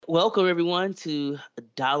Welcome everyone to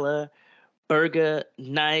Dollar Burger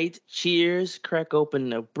Night. Cheers! Crack open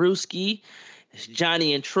the brewski. It's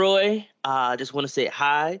Johnny and Troy. Just want to say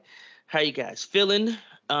hi. How you guys feeling?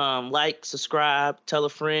 Like, subscribe, tell a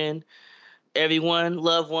friend, everyone,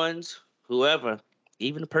 loved ones, whoever,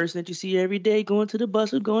 even the person that you see every day going to the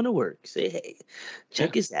bus or going to work. Say hey, Yeah,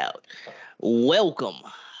 check us out. Welcome.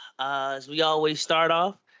 As we always start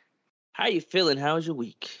off, how you feeling? How was your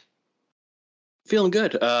week? feeling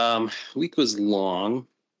good. Week was long,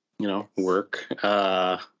 work.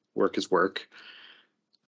 Work is work.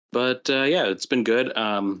 But yeah, it's been good.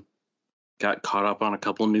 Got caught up on a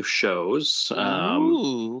couple new shows.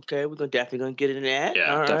 Ooh, okay. We're gonna definitely gonna get into that.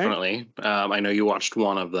 Yeah, All right. definitely. I know you watched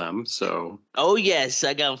one of them, so Oh yes,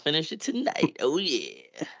 I gotta finish it tonight. Oh yeah.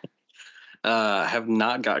 have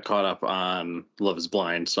not got caught up on Love Is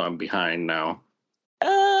Blind, so I'm behind now.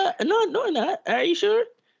 No, not. Are you sure?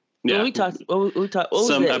 When Yeah, we talked, we talked. What was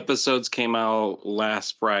some that? episodes came out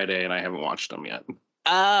last Friday, and I haven't watched them yet.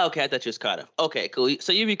 Ah, okay. I thought you was caught up. Okay, cool.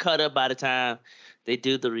 So you be caught up by the time they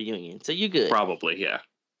do the reunion. So you good. Probably, yeah.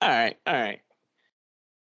 All right. All right.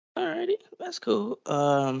 All righty. That's cool.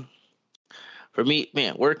 For me,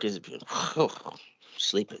 man, work has been.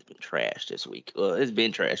 Sleep has been trash this week. Well, it's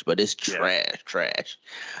been trash, but it's Yeah, trash.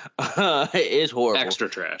 It's horrible. extra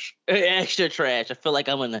trash. Extra trash. I feel like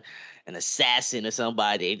I'm an assassin or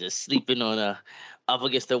somebody just sleeping on a up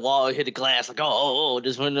against the wall, hit the glass, like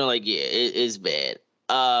just when they're like, yeah, it's bad.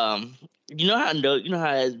 You know how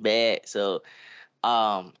it's bad. So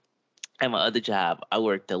at my other job, I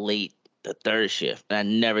work the third shift, and I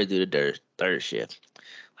never do the third shift.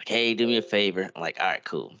 Like, hey, do me a favor. I'm like, all right,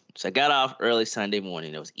 cool. So I got off early Sunday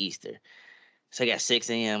morning. It was Easter. So I got 6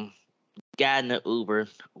 a.m. Got in the Uber,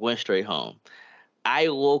 went straight home. I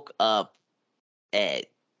woke up at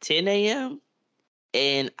 10 a.m.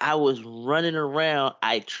 and I was running around.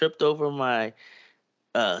 I tripped over my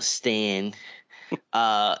stand.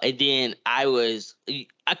 And then I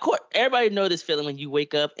caught everybody know this feeling when you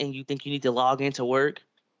wake up and you think you need to log into work.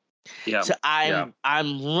 Yeah, So yeah.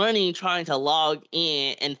 I'm running trying to log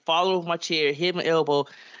in and fall over my chair, hit my elbow,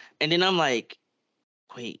 and then I'm like,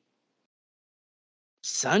 wait,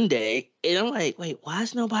 Sunday? And I'm like, wait, why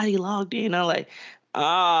is nobody logged in? I'm like,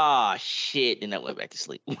 ah, shit. Then I went back to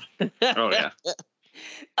sleep. Oh yeah.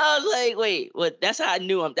 I was like, wait, what? That's how I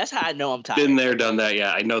know I'm Been tired. there, done that.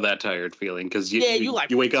 Yeah, I know that tired feeling because you, Yeah, you you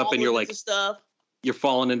like you wake up and falling into stuff. you're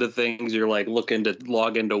falling into things. You're like looking to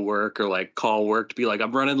log into work or like call work to be like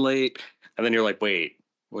I'm running late, and then you're like, wait,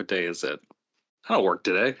 what day is it? I don't work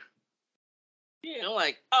today. Yeah, I'm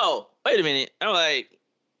like, oh, wait a minute. I'm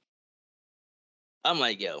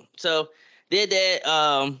like, yo. So did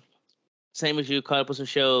that. Same as you, caught up with some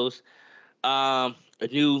shows. A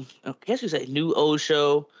new, I guess you say new old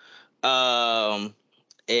show. Um,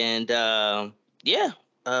 and yeah,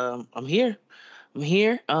 I'm here. I'm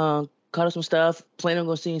here. Caught up some stuff. Planning on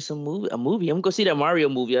going to see a movie. I'm going to see that Mario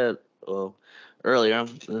movie. Earlier.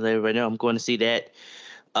 Let everybody know I'm going to see that.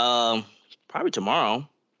 Um, Probably tomorrow.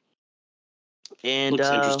 And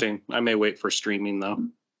Looks interesting. I may wait for streaming though.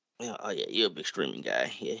 yeah, oh yeah, you're a big streaming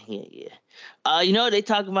guy. Yeah, yeah, yeah. They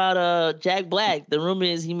talk about Jack Black. The rumor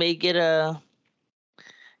is he may get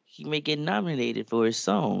nominated for his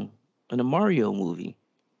song in the Mario movie.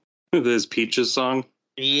 This Peaches song.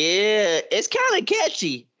 Yeah, it's kind of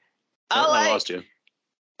catchy. I Oh, I like. lost you.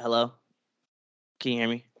 Hello, can you hear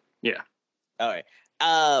me? Yeah, All right.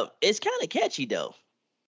 It's kind of catchy though.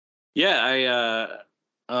 yeah.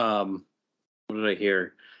 What did I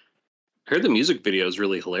hear? I heard the music video is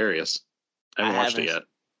really hilarious. I I haven't watched it haven't. yet.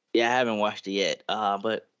 Yeah, I haven't watched it yet.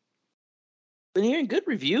 But been hearing good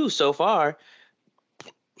reviews so far.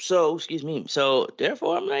 So excuse me. So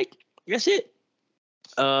therefore, I'm like, that's it.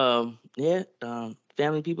 Yeah.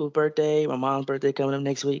 Family people's birthday. My mom's birthday coming up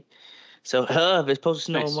next week. So, if it's supposed to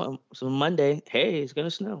snow Nice. on Monday, hey, it's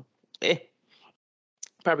gonna snow. Eh,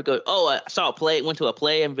 probably go. Oh, I saw a play. Went to a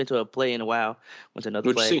play. I haven't been to a play in a while. Went to another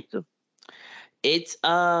What'd you play. see? So it's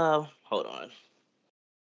hold on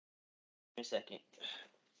a second.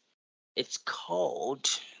 It's called.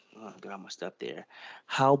 Oh, I got my stuff there.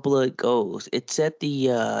 How Blood Goes. It's at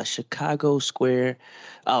the Chicago Square.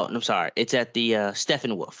 Oh, no, I'm sorry. It's at the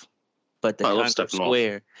Steppenwolf. But the Oh, I love Congress Steppenwolf.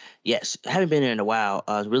 Square, yes, I haven't been there in a while.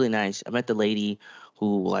 It's really nice. I met the lady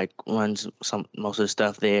who like runs some most of the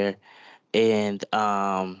stuff there, and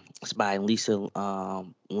it's by Lisa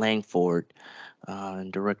Langford,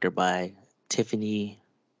 and director by Tiffany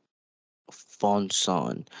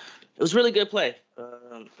Fonson. It was a really good play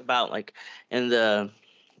about like in the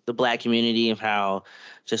the black community and how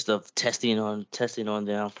just of testing on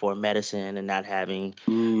them for medicine and not having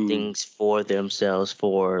Mm, things for themselves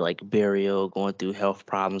for like burial, going through health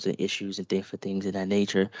problems and issues and things of that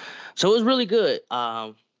nature. So it was really good.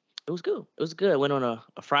 It was good. It was good. I went on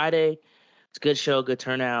a Friday. It's a good show, good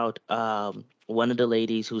turnout. One of the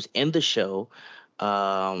ladies who's in the show,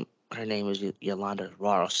 her name is Yolanda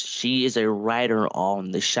Ross. She is a writer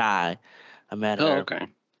on The Shy. I met oh, her. okay.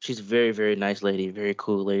 She's a very, very nice lady, very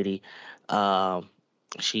cool lady. Um,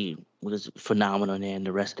 she was phenomenal, and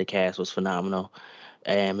the rest of the cast was phenomenal.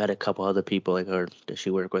 And met a couple other people like her that she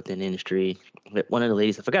worked with in the industry. But one of the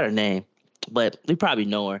ladies, I forgot her name, but you probably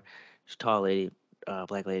know her. She's a tall lady,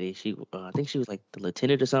 black lady. She, I think she was like the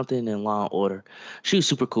lieutenant or something in Law and Order. She was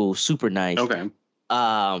super cool, super nice. Okay.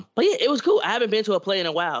 But yeah, it was cool. I haven't been to a play in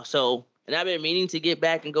a while, so and I've been meaning to get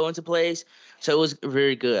back and go into plays, so it was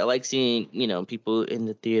very good. I like seeing people in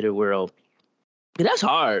the theater world. But that's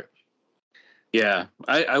hard. Yeah,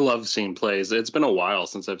 I love seeing plays. It's been a while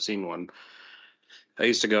since I've seen one. I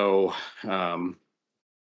used to go. Um,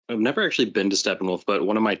 I've never actually been to Steppenwolf, but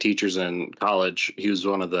one of my teachers in college, he was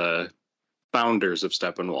one of the founders of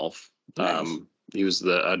Steppenwolf. Nice. He was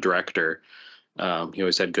the director. He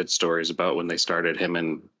always had good stories about when they started, him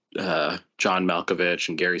and John Malkovich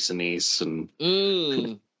and Gary Sinise and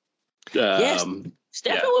Mm. Yes. um, yeah.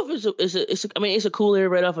 Steppenwolf I mean, it's a cool area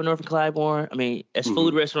right off of North Clybourne. I mean, as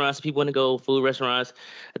food Mhm. restaurants, people want to go food restaurants.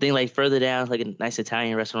 I think like further down, like a nice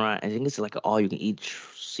Italian restaurant. I think it's like an all you can eat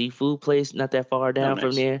seafood place, not that far Oh, down from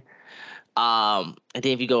nice. there. And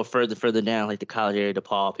then if you go further down, like the college area,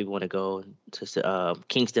 DePaul, people want to go to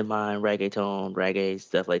Kingston Mine, reggae,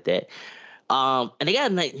 stuff like that. And they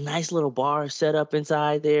got a nice little bar set up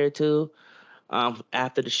inside there too.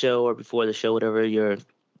 After the show or before the show, whatever your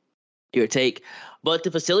take. But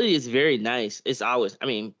the facility is very nice. It's always, I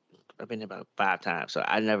mean, I've been there about 5 times, so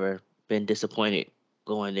I've never been disappointed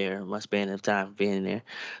going there. My span of time being there,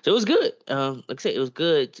 so it was good. Like I said, it was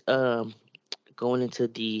good. Going into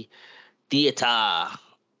the theater.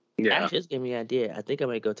 Yeah. Actually, it's gave me an idea. I think I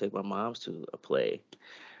might go take my mom's to a play.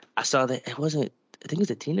 I saw that it wasn't. I think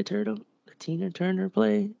it's a Tina Turner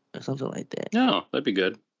play or something like that. No, that'd be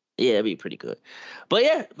good. Yeah, it'd be pretty good. But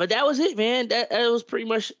yeah, but that was it, man. That was pretty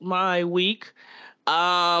much my week.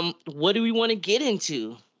 What do we want to get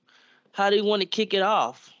into? How do you want to kick it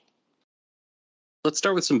off? Let's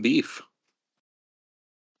start with some beef.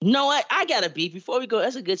 No, I got a beat before we go.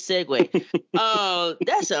 That's a good segue.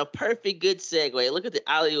 That's a perfect good segue. Look at the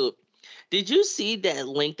alley oop. Did you see that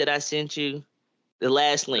link that I sent you? The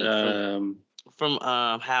last link um, from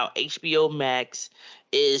how HBO Max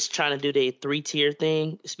is trying to do their 3-tier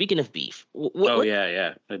thing. Speaking of beef, oh yeah,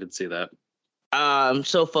 yeah, I did see that.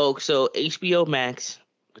 so folks, so HBO Max,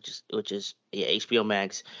 which is yeah, HBO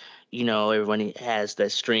Max, everyone has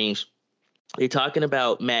that streams. They're talking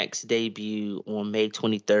about Max debut on May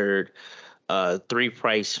 23rd. Three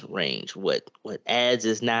price range. What ads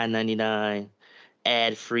is $9.99,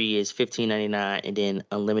 ad free is $15.99, and then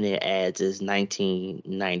unlimited ads is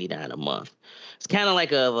 $19.99 a month. It's kind of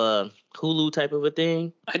like a Hulu type of a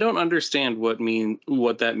thing. I don't understand what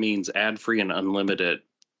that means. Ad free and unlimited,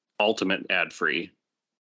 ultimate ad free.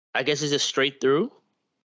 I guess it's just straight through.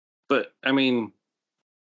 But I mean,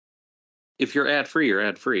 if you're ad free, you're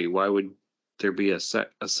ad free. Why would there be a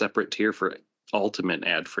separate tier for ultimate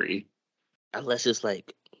ad free? Unless it's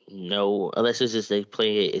like no, unless it's just they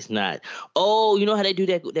play it, it's not. Oh, you know how they do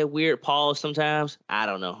that weird pause sometimes? I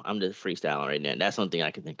don't know. I'm just freestyling right now. That's something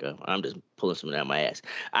I can think of. I'm just pulling something out of my ass.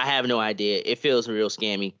 I have no idea. It feels real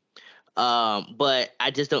scammy. But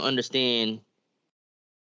I just don't understand.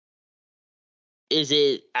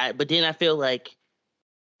 But then I feel like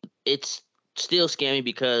it's still scammy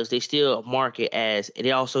because they still market as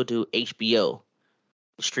they also do HBO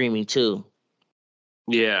streaming too.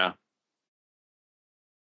 Yeah,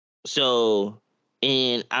 So,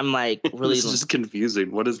 and I'm like really this is just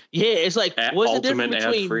confusing. What is yeah, it's like what's the ultimate difference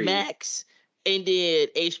ad between free? Max and then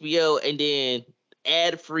HBO and then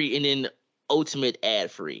ad free and then ultimate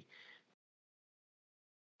ad free?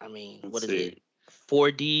 I mean, Let's what is it? see.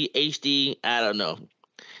 4D, HD? I don't know.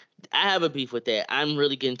 I have a beef with that. I'm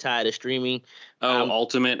really getting tired of streaming. Oh, I'm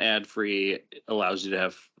ultimate ad free allows you to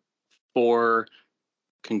have 4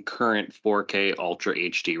 concurrent 4K Ultra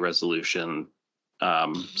HD resolution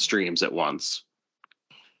streams at once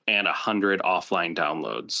and 100 offline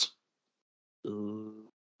downloads. ooh,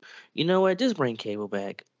 you know what? Just bring cable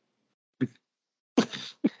back.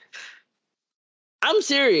 I'm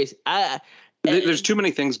serious. There's too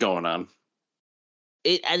many things going on.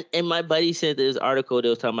 And my buddy said this article that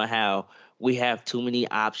was talking about how we have too many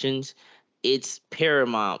options, it's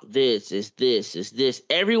Paramount. This is this is this.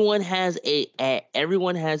 Everyone has a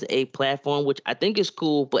platform, which I think is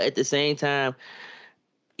cool, but at the same time,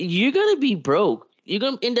 you're gonna be broke. You're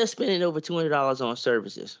gonna end up spending over $200 on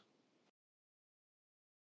services.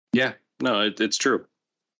 Yeah, no, it's true.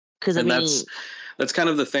 Because I And mean, that's kind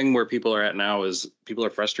of the thing where people are at now is people are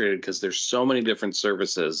frustrated because there's so many different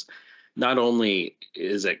services. Not only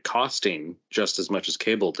is it costing just as much as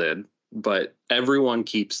cable did, but everyone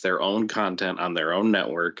keeps their own content on their own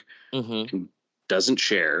network mhm. and doesn't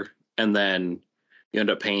share. And then you end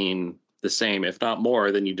up paying the same, if not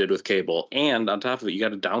more, than you did with cable. And on top of it, you got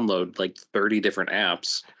to download like 30 different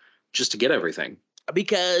apps just to get everything.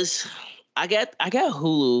 Because I got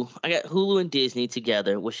Hulu. I got Hulu and Disney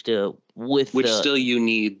together, which the with Which the still you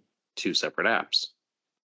need two separate apps.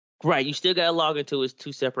 right. You still gotta log into its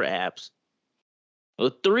two separate apps.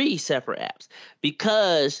 Or three separate apps.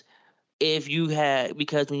 Because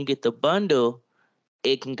because when you get the bundle,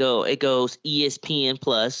 it goes ESPN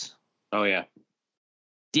Plus, Oh yeah.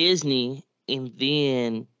 Disney, and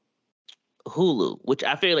then Hulu, which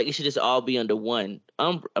I feel like it should just all be under one.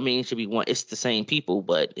 I mean, it should be one. It's the same people,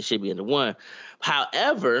 but it should be under one.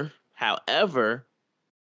 However,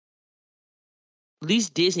 at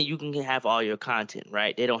least Disney, you can have all your content,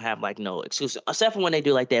 right? They don't have like no exclusive, except for when they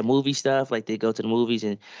do like that movie stuff. Like they go to the movies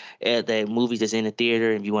and the movies that's in the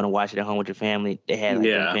theater, and if you want to watch it at home with your family, they had like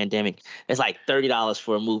during the Yeah. pandemic. It's like $30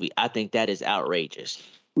 for a movie. I think that is outrageous.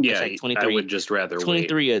 It's Yeah, like I would just rather wait.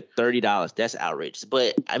 23 or $30. That's outrageous.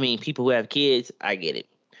 But I mean, people who have kids, I get it.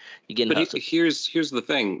 You're getting But hustled. here's the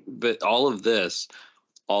thing that all of this,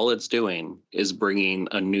 all it's doing is bringing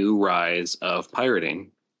a new rise of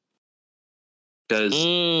pirating. Because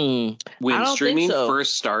I when don't think streaming so.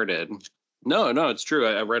 first started, no, it's true.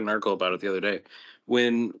 I read an article about it the other day.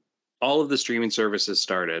 When all of the streaming services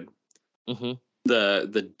started, Hmm.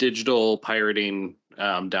 the digital pirating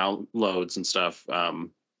downloads and stuff,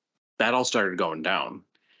 that all started going down.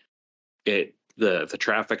 The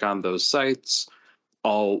traffic on those sites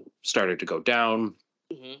all started to go down.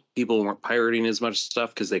 Hmm. People weren't pirating as much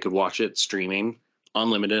stuff because they could watch it streaming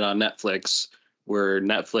unlimited on Netflix, where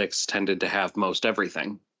Netflix tended to have most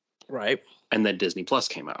everything. Right. And then Disney Plus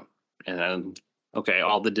came out. And then, okay,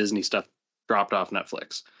 all the Disney stuff dropped off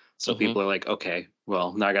Netflix. So Hmm. people are like, okay,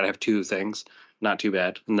 well, now I got to have two things. Not too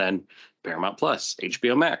bad. And then Paramount Plus,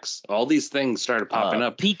 HBO Max, all these things started popping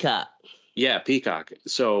up. Peacock, Yeah, Peacock.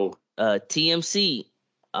 So TMC,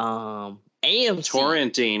 AMC.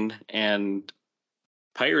 torrenting and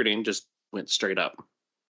pirating just went straight up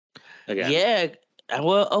again. Yeah.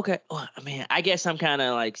 Well, okay. Well, I mean, I guess I'm kind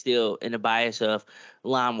of like still in the bias of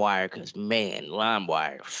LimeWire because man,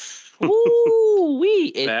 LimeWire, woo wee.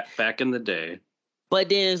 It. Back in the day. But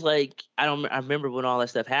then it's like I don't. I remember when all that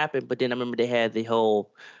stuff happened. But then I remember they had the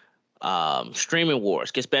whole streaming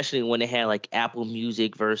wars, especially when they had like Apple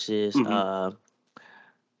Music versus Mhm.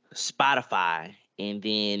 Spotify, and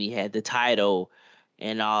then you had the title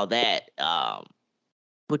and all that,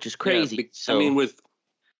 which is Yeah, crazy. I mean So,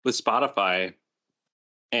 with Spotify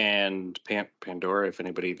and Pandora, if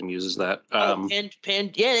anybody even uses that.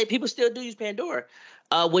 Yeah, people still do use Pandora,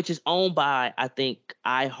 which is owned by I think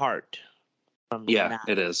iHeart. From Yeah, not,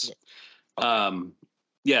 it yeah, is. okay, Um,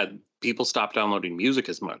 yeah, people stopped downloading music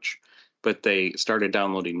as much, but they started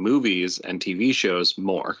downloading movies and TV shows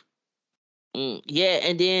more. yeah,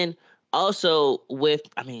 and then also with,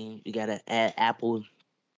 I mean, you gotta add Apple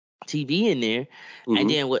TV in there, and Hmm.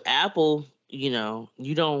 then with Apple, you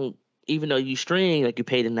don't even though you stream like you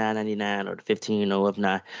pay the 9.99 or the 15 or if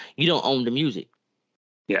not, you don't own the music.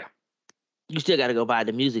 Yeah, You still got to go buy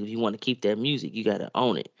the music if you want to keep that music. You got to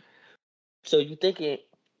own it. So you thinking,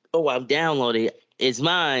 oh, I'm downloading it. It's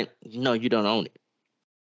mine. No, you don't own it.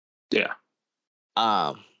 yeah,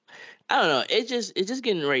 Um, I don't know. It's just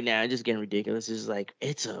getting right now. It's just getting ridiculous. It's like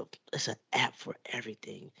it's an app for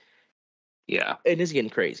everything, yeah. and it's getting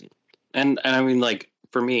crazy. And I mean, like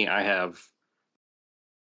for me, I have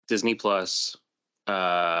Disney Plus,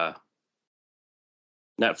 uh,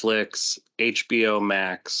 Netflix, HBO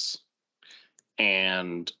Max,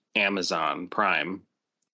 and Amazon Prime.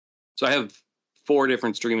 So I have four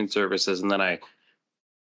different streaming services, and then I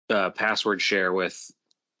password share with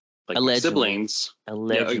like my Allegedly, siblings. Yeah,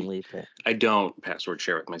 allegedly. I don't password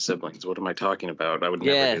share with my siblings. What am I talking about? I would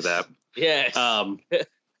never do that. Yes, yes. Um,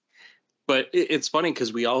 but it's funny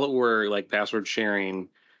because we all were like password sharing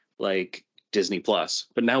like Disney Plus,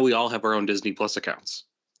 but now we all have our own Disney Plus accounts.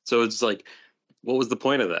 So it's like, what was the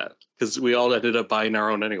point of that? Because we all ended up buying our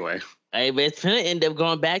own anyway. Hey, but it's finna end up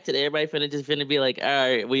going back to the everybody finna be like, all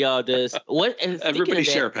right, we all just what? And speaking Everybody of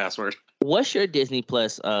share that, a password. what's your Disney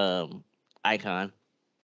Plus icon?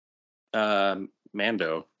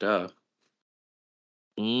 Mando, duh.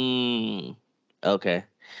 Mm, okay.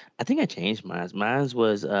 I think I changed mine. Mine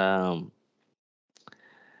was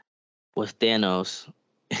Thanos.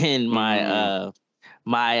 And Mm,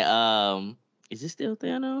 my is it still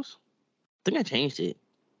Thanos? I think I changed it.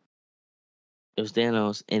 It was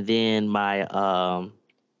Thanos. And then my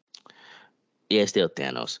yeah, it's still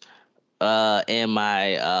Thanos. And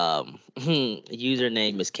my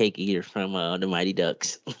username is Cake Eater from the Mighty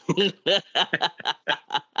Ducks.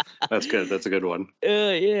 that's good. That's a good one.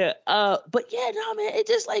 Yeah. But yeah, no, man. It's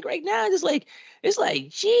just like right now, it's like,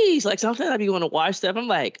 geez, like sometimes I be want to watch stuff. I'm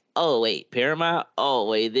like, oh wait, Paramount. Oh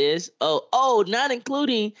wait, this. Oh, not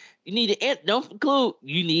including. You need the don't include.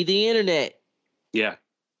 You need the internet. Yeah,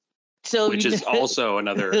 So if which you is also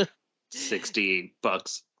another know, $60 or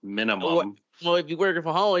minimum. well, if you're working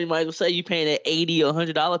from home, you might as well say you paying an $80 or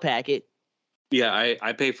 $100 packet. Yeah,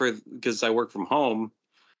 I pay for because I work from home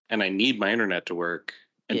and I need my internet to work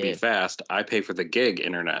and be Yeah, fast. I pay for the gig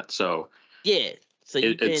internet, so yeah. So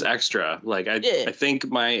you it's paying, extra. Like yeah, I think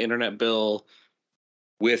my internet bill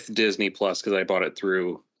with Disney Plus because I bought it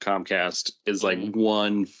through Comcast is like mhm.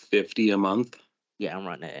 150 a month. Yeah. I'm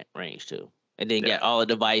running that range too, and then Yeah. got all the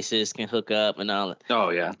devices can hook up and all. Oh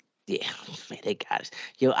yeah. Yeah, man, they got us.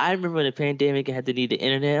 Yo, I remember when the pandemic I had to need the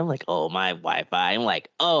internet. I'm like, oh, my Wi-Fi. I'm like,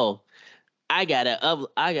 oh, I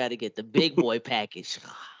gotta get the big boy package.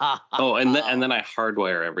 Oh, and then I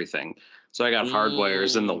hardwire everything. So I got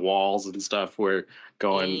hardwires in the mm, walls and stuff. We're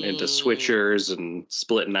going into mm. switchers and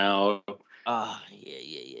splitting out. Oh, yeah,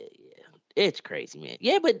 yeah, yeah, yeah. It's crazy, man.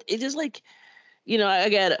 Yeah, but it's just like, I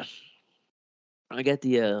got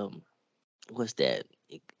the what's that?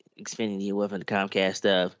 Xfinity or whatever the Comcast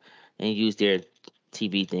stuff, and use their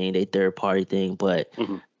TV thing, their third party thing. But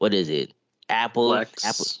Mhm. what is it? Apple,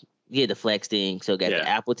 Flex. yeah, the Flex thing. So got the Yeah.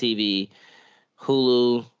 Apple TV,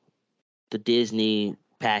 Hulu, the Disney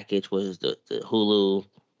package was the Hulu,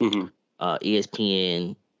 Hmm.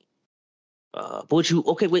 ESPN. But you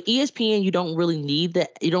okay with ESPN? You don't really need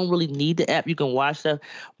the app. You can watch stuff,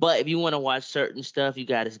 but if you want to watch certain stuff, you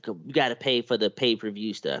gotta pay for the pay per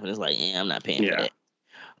view stuff. And it's like, I'm not paying for Yeah. that.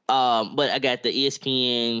 But I got the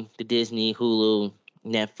ESPN, the Disney, Hulu,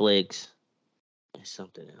 Netflix, and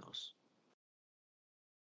something else.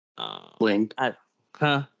 Sling. I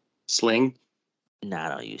huh? Sling. Nah, I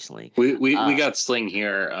don't use Link. We Uh, got Sling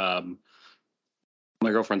here. My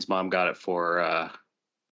girlfriend's mom got it for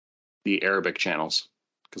the Arabic channels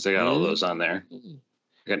because they got all those on there. mm,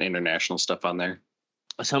 Got international stuff on there.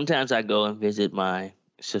 Sometimes I go and visit my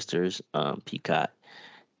sister's Peacock,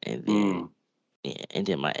 and then Mm. yeah, and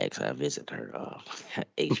then my ex I visit her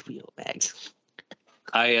HBO Max.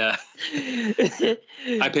 I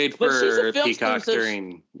I paid But she's a for film student, Peacock so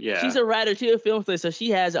during she's yeah. a writer too, a film student, so she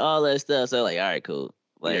has all that stuff. So like, all right, cool.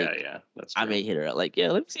 Yeah, Like yeah, that's I true. may hit her up, like,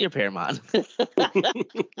 yeah, let me see your Paramount.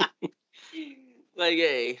 Like,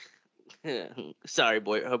 hey, sorry,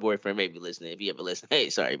 boy, her boyfriend may be listening. If you ever listen, hey,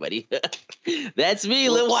 sorry, buddy. That's me.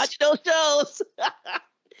 Let's Whoops. watch those shows.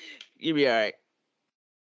 You'll be all right.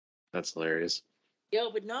 That's hilarious.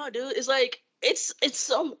 Yo, but no, dude, it's like it's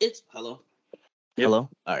hello. Yep, Hello.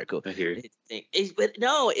 All right, cool. I hear you. But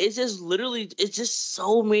no, it's just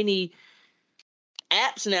so many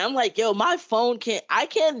apps now. I'm like, yo, my phone can't. I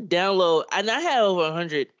can't download, and I have over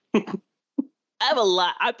 100. I have a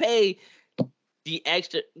lot. I pay the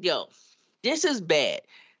extra. Yo, this is bad.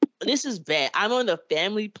 This is bad. I'm on the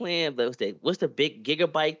family plan. But what's the big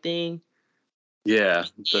gigabyte thing? Yeah,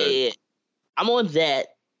 the Yeah, I'm on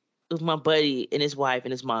that with my buddy and his wife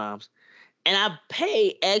and his mom's, and I pay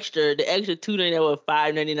the extra $2.99 or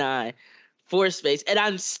 $5.99 for space, and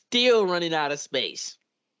I'm still running out of space.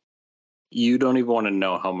 you don't even want to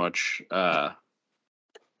know how much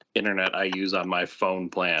internet I use on my phone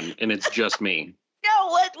plan, and it's just me. Yo,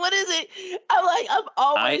 what is it? I'm I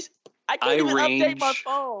always I I can't even update my range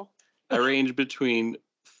phone. I range between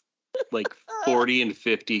like 40 and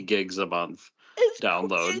 50 gigs a month It's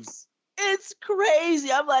download. it's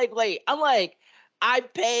crazy. I'm like, I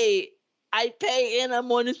pay I pay and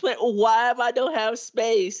I'm on this plan. Why am I don't have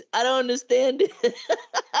space? I don't understand it.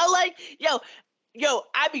 I'm like,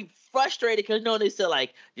 I be frustrated because they sell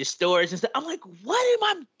like your storage and stuff. I'm like, what am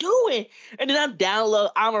I doing? And then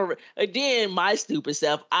again my stupid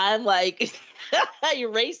self. I'm like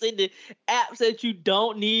erasing the apps that you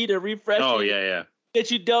don't need or Oh refreshing yeah, yeah.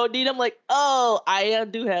 that you don't need. I'm like, oh,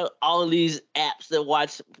 do have all these apps that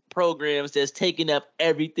watch programs that's taking up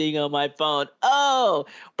everything on my phone. Oh,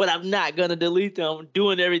 but I'm not gonna delete them. I'm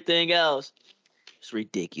doing everything else. It's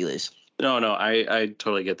ridiculous. No, no, I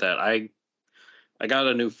totally get that. I got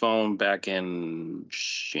a new phone back in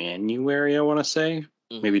January, I want to say.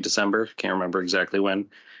 maybe December. Can't remember exactly when.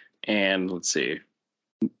 And let's see.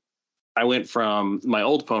 I went from my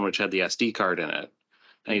old phone, which had the SD card in it.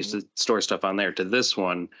 I used to store stuff on there, to this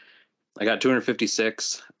one. I got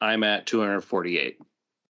 256. I'm at 248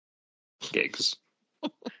 gigs.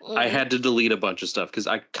 I had to delete a bunch of stuff because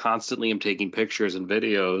I constantly am taking pictures and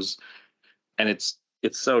videos, and it's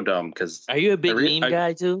so dumb because Are you a big meme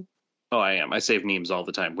guy too? oh, I am. I save memes all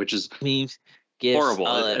the time, which is Memes, gifs, horrible.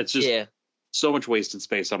 all that. It's just Yeah, so much wasted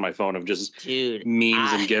space on my phone of just dude.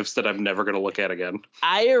 memes and gifs that I'm never going to look at again.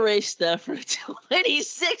 I erased stuff from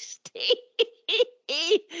 2016, and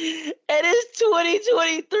it's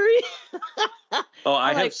 2023. Oh, I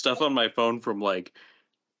I'm have like, stuff on my phone from like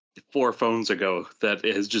 4 phones ago that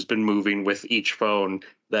has just been moving with each phone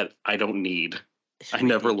that I don't need. it's I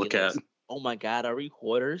never look at. ridiculous. Oh my God, are we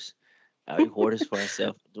hoarders? Are we hoarders for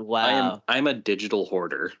ourselves? I'm Wow. I'm a digital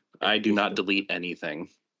hoarder. A I do not digital. delete anything.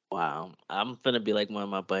 Wow. I'm gonna be like one of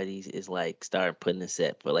my buddies is like start putting a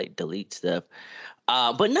set for like delete stuff.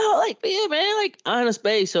 But no, like yeah, man, like honest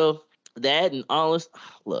space. So that and all this.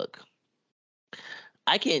 Look,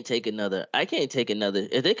 I can't take another.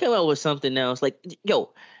 If they come out with something else, like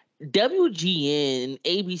yo, WGN and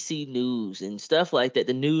ABC News and stuff like that,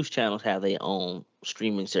 the news channels have their own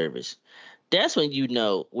streaming service. That's when you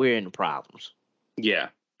know we're in the problems. Yeah.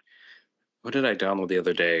 What did I download the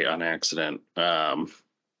other day on accident?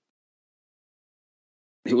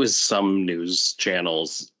 It was some news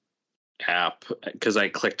channels app because I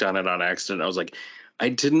clicked on it on accident. I was like, I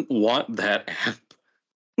didn't want that app.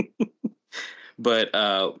 But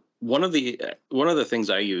one of the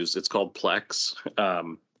things I use, it's called Plex. Yeah,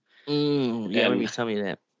 I remember you And telling me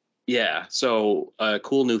that. yeah, so a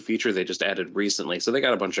cool new feature they just added recently. So they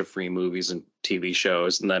got a bunch of free movies and TV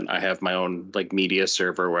shows, and then I have my own like media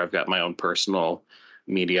server where I've got my own personal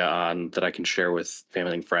media on that I can share with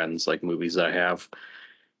family and friends, like movies that I have.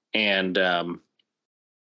 And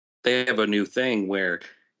they have a new thing where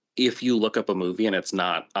if you look up a movie and it's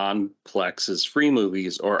not on Plex's free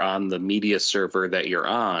movies or on the media server that you're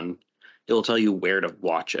on, it'll tell you where to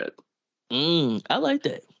watch it. I like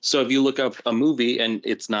that. So if you look up a movie and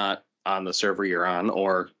it's not on the server you're on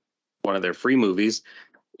or one of their free movies,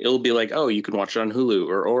 it'll be like, oh, you can watch it on Hulu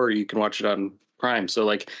or you can watch it on Prime. So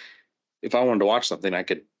like if I wanted to watch something, I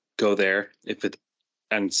could go there if it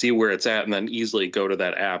and see where it's at and then easily go to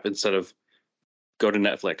that app instead of go to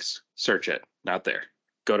Netflix, search it, not there.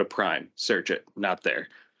 Go to Prime, search it, not there.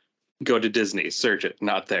 Go to Disney, search it,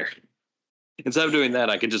 not there. Instead of doing that,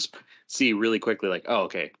 I can just see really quickly, like, oh,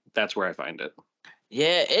 okay, that's where I find it.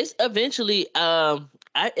 Yeah, it's eventually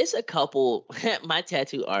it's a couple. My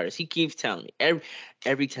tattoo artist, he keeps telling me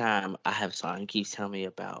every time I have a song, he keeps telling me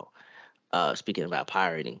about speaking about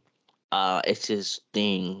pirating. It's this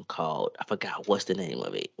thing called, I forgot what's the name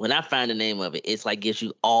of it. When I find the name of it, it's like gives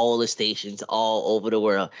you all the stations all over the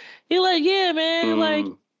world. He's like, yeah, man, like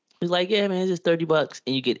Mm, he's like, yeah, man, it's just $30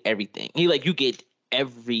 and you get everything. He like you get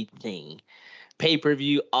everything.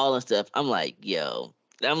 Pay-per-view, all that stuff. I'm like, yo.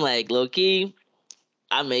 I'm like, low key.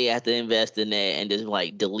 I may have to invest in that and just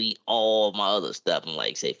like delete all my other stuff and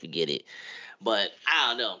like say forget it. But I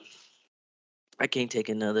don't know. I can't take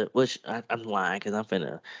another. Which I'm lying because I'm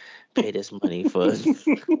finna pay this money for this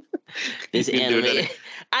you do anime. it.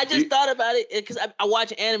 I just You, thought about it because I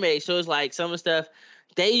watch anime, so it's like some of the stuff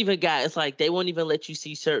they even got. It's like they won't even let you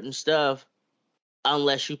see certain stuff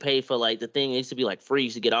unless you pay for like the thing. It used to be like free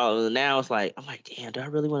to get all of it. Now it's like I'm like, damn, do I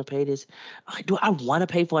really want to pay this? Like, do I want to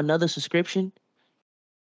pay for another subscription?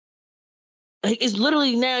 Like it's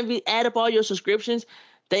literally now if you add up all your subscriptions,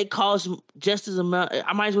 they cost just as amount.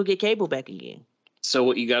 I might as well get cable back again. so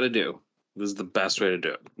what you got to do, this is the best way to do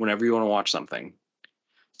it. Whenever you want to watch something,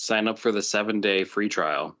 sign up for the 7-day free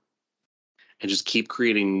trial and just keep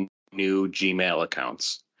creating new Gmail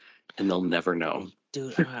accounts and they'll never know.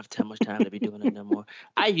 Dude, I don't have too much time to be doing it no more.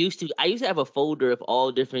 I used to have a folder of all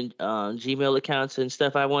different Gmail accounts and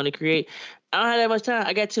stuff I want to create. I don't have that much time.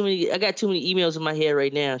 I got too many emails in my head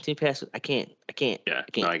right now. Too many passwords. Yeah, I no,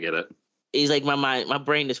 can't. I get it. It's like my mind, my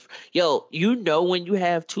brain is. Yo, you know when you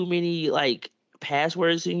have too many like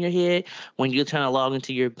passwords in your head when you're trying to log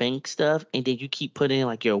into your bank stuff and then you keep putting in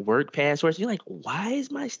like your work passwords. You're like, why is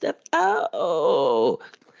my stuff? Oh,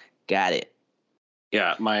 got it.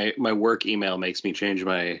 Yeah, my work email makes me change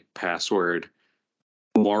my password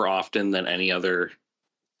more often than any other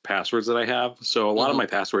passwords that I have. So a lot of Hmm. my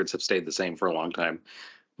passwords have stayed the same for a long time.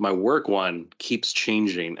 My work one keeps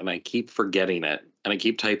changing and I keep forgetting it. And I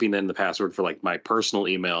keep typing in the password for like my personal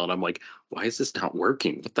email and I'm like, why is this not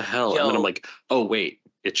working? What the hell? And then I'm Yo, like, oh wait,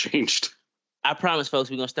 it changed. I promise, folks,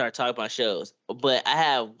 we're gonna start talking about shows. But I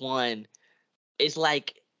have one. It's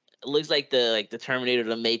like it looks like the Terminator,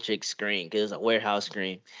 the Matrix screen, because it's a warehouse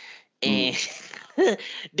screen. And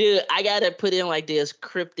dude, I gotta put in like this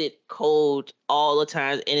cryptic code all the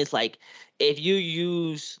time, and it's like if you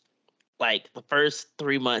use like the first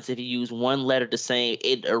 3 months, if you use one letter the same,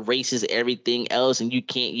 it erases everything else and you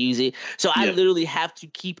can't use it. So I Yeah. literally have to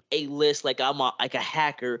keep a list like like a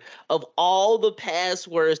hacker of all the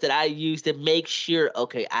passwords that I use to make sure,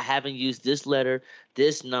 okay, I haven't used this letter,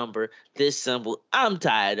 this number, this symbol. I'm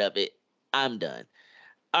tired of it. I'm done.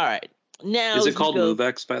 All right. Now Is it you called go.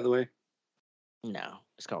 MoveX, by the way? No,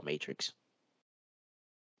 it's called Matrix.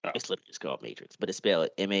 Oh. It's literally just called Matrix, but it's spelled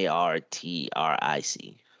Martric.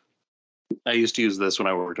 I used to use this when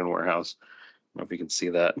I worked in a warehouse. I don't know if you can see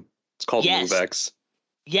that. It's called Yes. MoveX.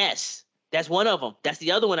 Yes, that's one of them. That's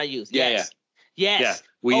the other one I use. Yeah, Yes, yeah. yes.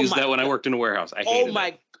 We Oh used my that when I god. worked in a warehouse. I Oh hated it.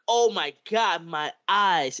 my. Oh my god. My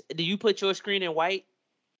eyes. Do you put your screen in white?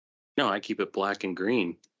 No, I keep it black and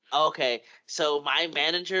green. Okay. So my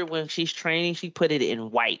manager, when she's training, she put it in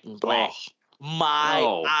white and black. Oh, My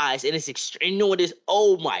no. eyes, and it's extreme. You know what it is?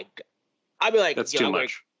 Oh my god. I'd be like, That's yo, too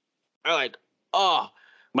much. I'm like, oh.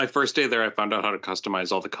 My first day there, I found out how to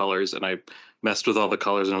customize all the colors, and I messed with all the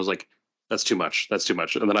colors, and I was like, "That's too much. That's too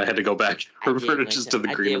much." And then I had to go back and revert it just to the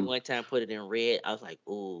I green. did one time put it in red. I was like,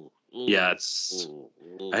 ooh, Yeah,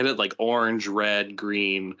 ooh. I had it like orange, red,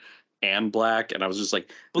 green, and black, and I was just like,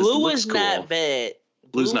 "This Blue looks is cool." not bad.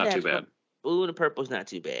 Blue's not too bad. Blue and purple is not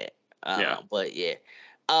too bad. Yeah. But yeah.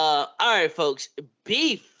 All right, folks.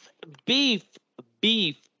 Beef, beef,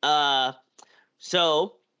 beef.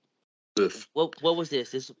 So Oof. what was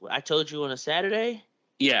this? This I told you on a Saturday.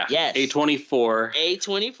 Yeah. Yes. A24.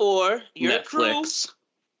 A24. Your crew. Netflix.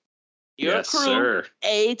 Your Yes, crew. sir.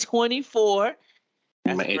 A24.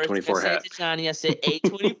 That's My the first thing I A24 said hat. to Johnny. I said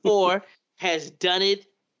A24 has done it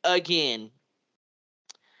again.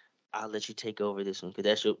 I'll let you take over this one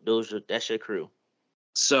because that's your crew.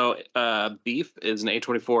 So, Beef is an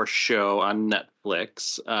A24 show on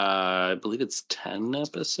Netflix. I believe it's 10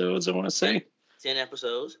 episodes, I want to say. 10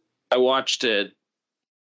 episodes. I watched it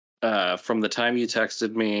from the time you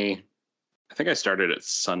texted me. I think I started it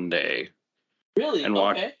Sunday. Really? And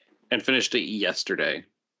Okay. and finished it yesterday.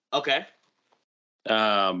 Okay.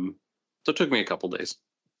 So it took me a couple days.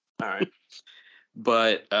 All right.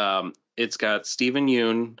 But it's got Stephen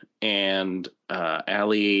Yoon and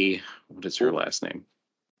Ali. What is her last name?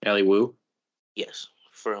 Ali Wu. Yes.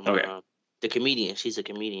 From Okay. the comedian. She's a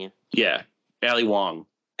comedian. Yeah, Ali Wong.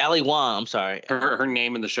 Ali Wong. I'm sorry. Her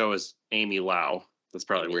name in the show is Amy Lau. That's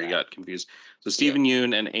probably Amy where you Lau. got confused. So Stephen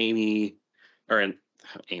Yoon and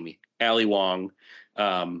Ali Wong.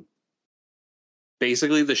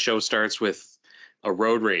 Basically, the show starts with a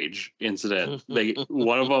road rage incident.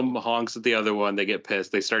 One of them honks at the other one. They get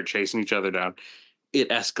pissed. They start chasing each other down. It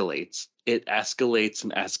escalates. It escalates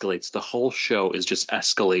and escalates. The whole show is just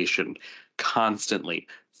escalation constantly.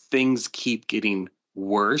 Things keep getting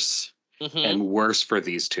worse and worse for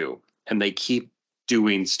these two, and they keep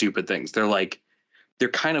doing stupid things. They're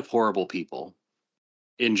kind of horrible people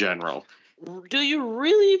in general. Do you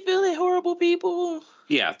really feel like horrible people?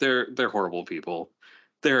 Yeah, they're horrible people.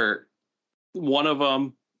 They're one of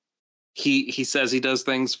them. He says he does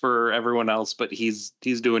things for everyone else, but he's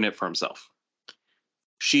doing it for himself.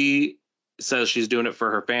 She says she's doing it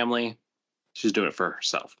for her family. She's doing it for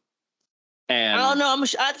herself. And I don't know.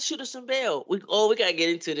 I have to shoot her some bail. We gotta get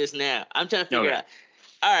into this now. I'm trying to figure out.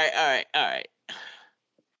 All right.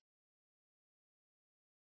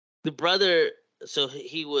 The brother. So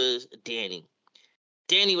he was Danny.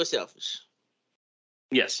 Danny was selfish.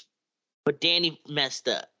 Yes. But Danny messed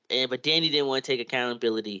up. But Danny didn't want to take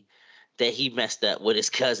accountability that he messed up with his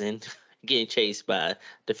cousin getting chased by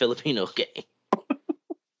the Filipino gang.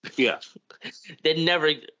 Yeah. That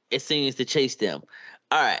never, it seems, to chase them.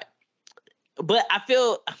 All right. But I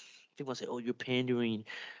feel people say, oh, you're pandering.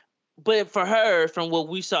 But for her, from what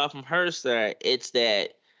we saw from her side, it's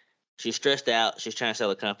that she's stressed out. She's trying to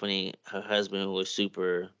sell a company. Her husband was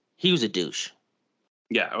he was a douche.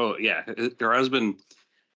 Yeah. Oh, yeah. Her husband,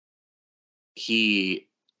 he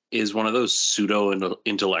is one of those pseudo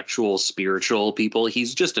intellectual, spiritual people.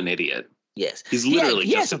 He's just an idiot. Yes. He's literally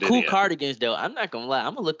he had just some an cool idiot. cardigans, though. I'm not going to lie.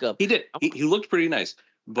 I'm going to look up. He did. He looked pretty nice.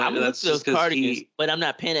 But I'm gonna look that's for those just because cardigans, but I'm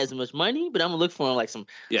not paying as much money. But I'm gonna look for them like some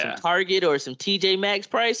Target or some TJ Maxx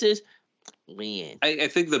prices. Man, I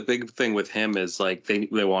think the big thing with him is like they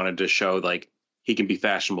wanted to show like he can be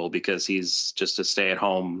fashionable because he's just a stay at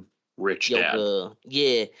home rich dad.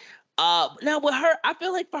 Yeah. Now with her, I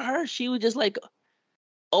feel like for her, she was just like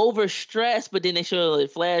overstressed. But then they show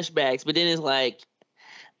like flashbacks. But then it's like,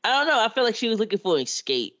 I don't know. I feel like she was looking for an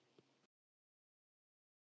escape.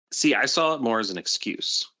 See, I saw it more as an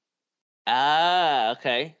excuse. Ah,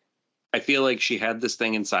 okay. I feel like she had this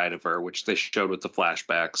thing inside of her, which they showed with the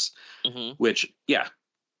flashbacks, Hmm. which, yeah,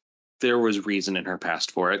 there was reason in her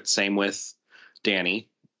past for it. Same with Danny.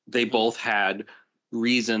 They Hmm. both had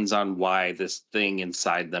reasons on why this thing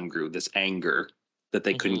inside them grew, this anger that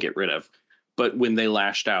they couldn't Hmm. get rid of. But when they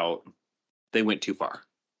lashed out, they went too far.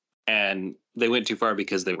 And they went too far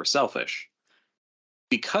because they were selfish,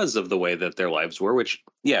 because of the way that their lives were, which,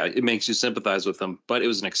 yeah, it makes you sympathize with them, but it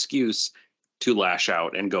was an excuse to lash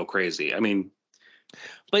out and go crazy. I mean,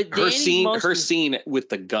 But her Danny scene, her mostly, scene with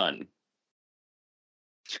the gun.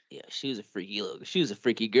 yeah, she was a freaky look. She was a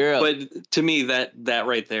freaky girl. But to me, that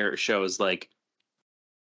right there shows like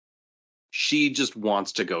she just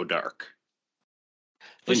wants to go dark,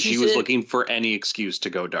 But and she she was said, looking for any excuse to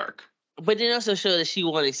go dark. but then also showed that she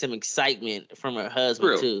wanted some excitement from her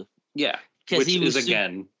husband True. too, Yeah. because Which he is was super.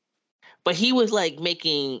 again, But he was like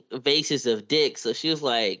making vases of dicks, so she was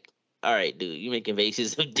like, "All right, dude, you making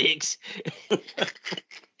vases of dicks?"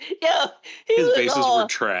 Yo, he his was bases were all,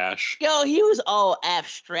 trash. yo, he was all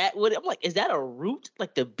abstract with it. I'm like, is that a root?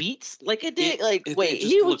 Like the beats, like a dick? Like, It wait,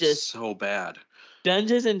 he just was looks just so bad.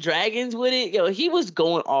 Dungeons and Dragons with it. Yo, he was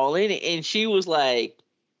going all in it, and she was like,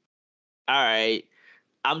 "All right,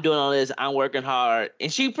 I'm doing all this. I'm working hard."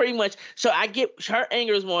 And she pretty much, so I get her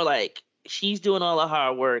anger is more like she's doing all the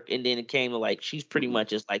hard work, and then it came to like she's pretty Mhm. much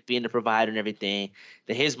just like being the provider and everything.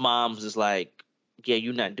 That his mom's just like, yeah,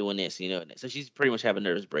 you're not doing this, you know. So she's pretty much having a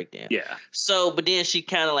nervous breakdown. Yeah. So, but then she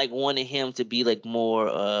kind of like wanted him to be like more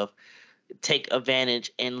of take advantage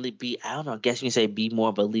and be, I don't know, I guess you can say be more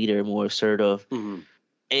of a leader, more assertive, Mhm.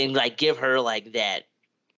 and like give her like that.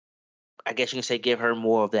 I guess you can say give her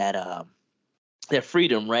more of that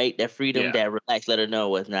freedom, right? That freedom, Yeah. that relax, let her know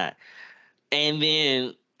what's not. And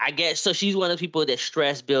then I guess so she's one of the people that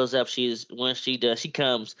stress builds up. She's when she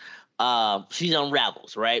comes, she's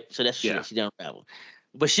unravels, right? So that's what she Yeah. does. She don't unravel.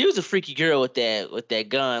 But she was a freaky girl with that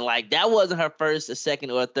gun. Like that wasn't her first, or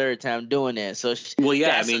second, or third time doing that. So Well, yeah.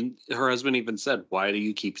 I that's mean, her husband even said, "Why do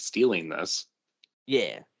you keep stealing this?"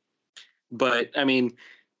 yeah. But I mean,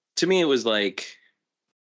 to me, it was like,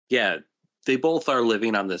 yeah, they both are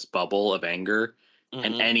living on this bubble of anger,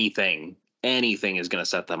 and Hmm. anything is going to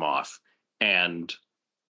set them off, and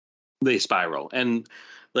they spiral. And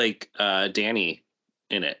like Danny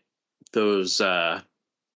in it, those uh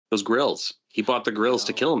those grills. He bought the grills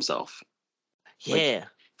to kill Yo, himself. Like, yeah.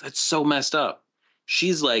 that's so messed up.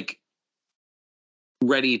 She's like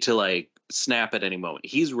ready to like snap at any moment.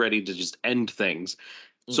 He's ready to just end things.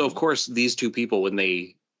 So of Hmm. course these two people, when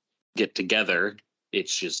they get together,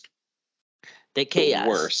 it's just The the chaos.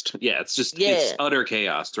 worst. Yeah, it's Yeah. utter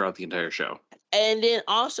chaos throughout the entire show. And then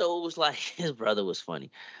also it was like his brother was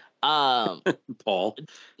funny. Um, Paul,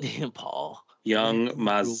 Paul. young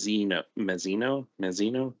Mazzino.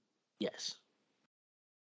 Yes.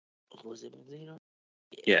 Was it Benzino?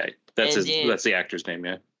 Yeah. Yeah, And then that's the actor's name.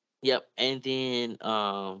 Yeah. yep. And then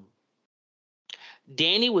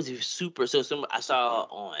Danny was super, so some I saw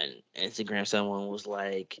on Instagram someone was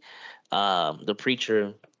like the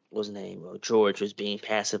preacher was named George was being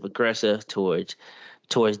passive aggressive towards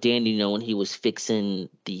Danny, you know, when he was fixing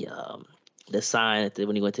the sign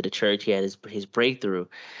when he went to the church, he had his breakthrough,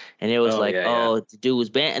 and it was Oh like, yeah, yeah. oh, the dude was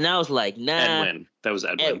bad, and I was like, nah, Edwin. That was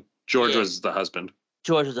Ed, Edwin. George yeah, was the husband.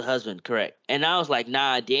 George was the husband, correct. And I was like,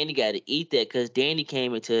 nah, Danny got to eat that because Danny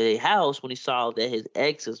came into the house when he saw that his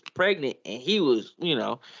ex was pregnant, and he was, you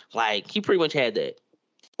know, like he pretty much had that.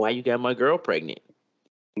 Why you got my girl pregnant?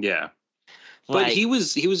 Yeah. But Like, he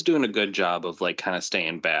was doing a good job of like kind of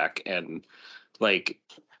staying back and like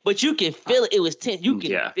but you can feel it. It was tense. You can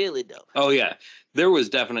yeah. feel it though. Oh yeah. There was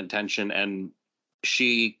definite tension, and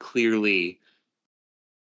she clearly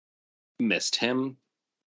missed him,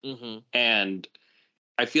 Hmm. and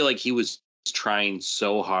I feel like he was trying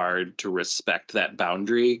so hard to respect that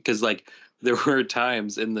boundary, cuz like there were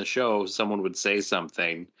times in the show someone would say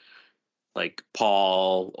something like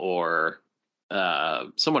Paul or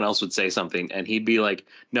someone else would say something, and he'd be like,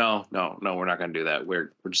 no, no, no, we're not going to do that.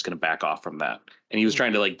 We're just going to back off from that. And he was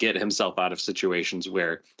trying to Hmm. like get himself out of situations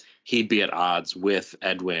where he'd be at odds with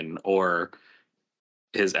Edwin or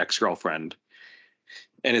his ex-girlfriend.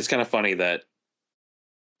 And it's kind of funny that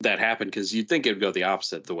that happened, because you'd think it would go the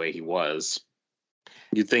opposite the way he was.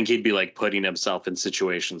 You'd think he'd be like putting himself in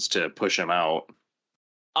situations to push him out.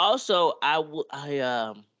 Also,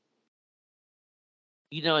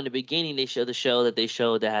 you know, in the beginning they showed the show that they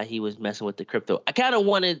showed that how he was messing with the crypto. I kind of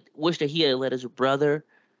wish that he had let his brother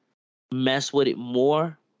mess with it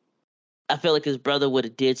more. I feel like his brother would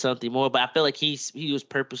have did something more, but I feel like he was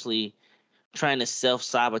purposely trying to self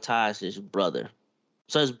sabotage his brother,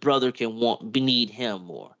 so his brother can need him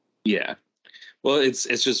more. Yeah. Well, it's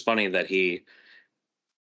just funny that he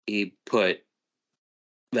put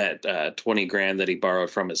that 20 grand that he borrowed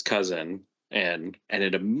from his cousin, and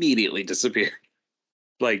it immediately disappeared.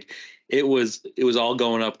 Like it was all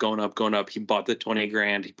going up, going up, going up. He bought the 20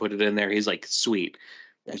 grand, he put it in there. He's like, sweet,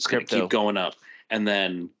 That it's gonna keep crypto. going up. And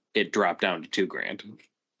then it dropped down to 2 grand.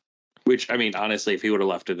 Which, I mean, honestly, if he would have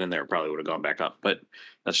left it in there, it probably would have gone back up. But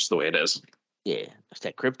that's just the way it is. Yeah, that's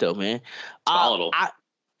that crypto, man. It's volatile. I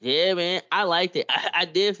yeah, man, I liked it. I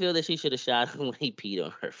did feel that she should have shot him when he peed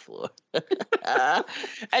on her floor.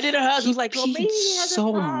 And then her husband He was like, "Well, maybe peed he has a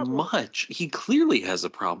so problem." much. He clearly has a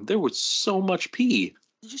problem. There was so much pee.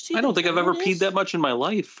 Did you see I the don't think I've ever peed that voice? much in my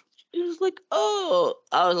life. He was like, "Oh,"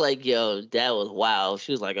 I was like, "Yo, that was wild."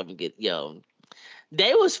 She was like, "I'm gonna get yo."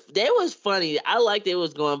 They was funny. I liked it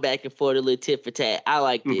was going back and forth a little tit for tat. I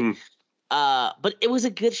liked it. Hmm. But it was a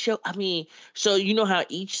good show. I mean, so you know how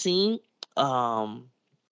each scene, um,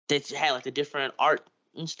 that had like the different art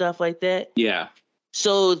and stuff like that. Yeah.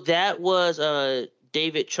 So that was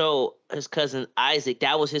David Cho, his cousin Isaac.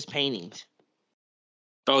 That was his paintings.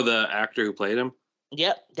 Oh, the actor who played him?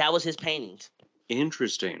 Yep, that was his paintings.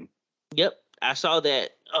 Interesting. Yep, I saw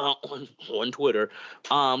that on Twitter.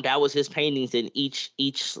 That was his paintings in each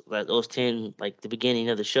like those 10 like the beginning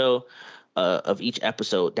of the show, of each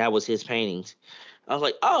episode. That was his paintings. I was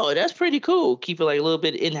like, oh, that's pretty cool. Keep it like a little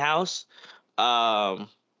bit in house. Um,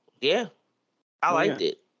 yeah, I Oh, yeah. liked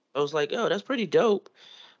it. I was like, oh, that's pretty dope.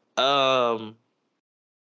 Um,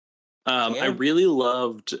 I yeah. really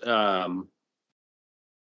loved the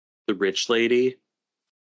rich lady,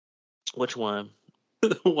 Which one?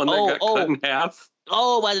 the one that Oh, got cut oh, in half,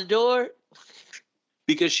 oh, by the door.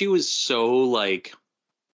 because she was so like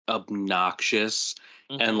obnoxious,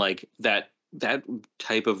 and Hmm. like that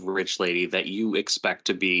type of rich lady that you expect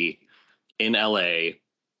to be in LA,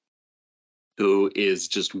 who is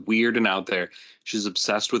just weird and out there. She's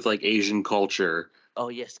obsessed with like Asian culture Oh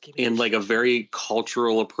yes, give me the in like a shit. very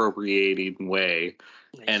cultural appropriating way.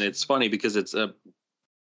 Like, And it's funny because it's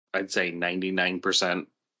I'd say 99%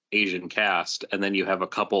 Asian cast, and then you have a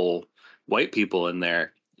couple white people in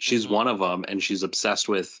there. She's hmm one of them, and she's obsessed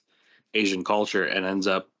with Asian culture and ends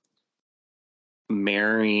up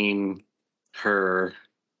marrying her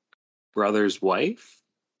brother's wife,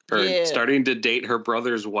 or Yeah, starting to date her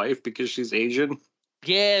brother's wife because she's Asian.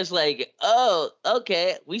 yeah. It's like, oh,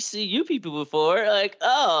 okay. We see you people before. Like,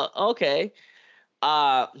 oh, okay.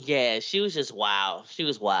 Yeah. She was just wow. She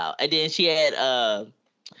was wild. And then she had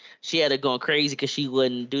her going crazy because she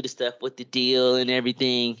wouldn't do the stuff with the deal and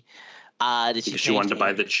everything. That she Because she changed wanted to her buy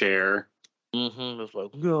image. the chair. It was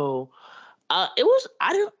like no. It was.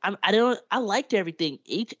 I liked everything.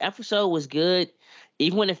 Each episode was good,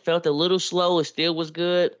 even when it felt a little slow. It still was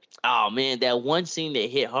good. Oh man, that one scene that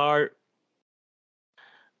hit hard.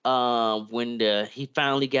 When he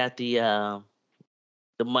finally got the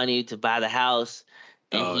money to buy the house,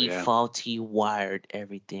 and Oh he yeah, faulty wired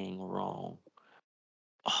everything wrong.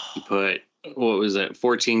 he Oh, put, what was it,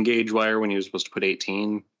 14 gauge wire when he was supposed to put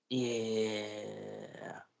 18,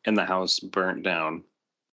 yeah, and the house burnt down.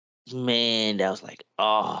 man, that was like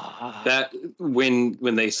That,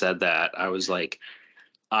 when they said that, I was like,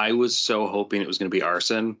 I was so hoping it was going to be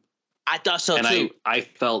arson, I thought so and I too. I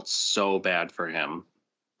felt so bad for him.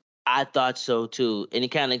 I thought so too, and it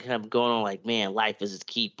kind of kept going on like, man, life is just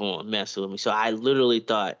keep on messing with me. So I literally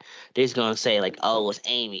thought they're just gonna say like, oh, it was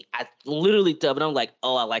Amy. I literally thought, but I'm like,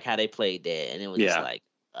 oh, I like how they played that, and it was just Yeah, like,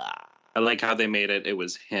 ah, I like how they made it. It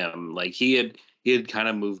was him. Like he had kind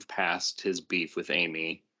of moved past his beef with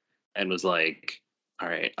Amy, and was like, all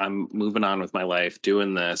right, I'm moving on with my life,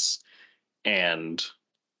 doing this, and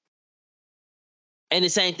and the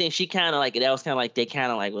same thing. She kind of like that was kind of like they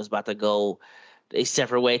kind of like was about to go a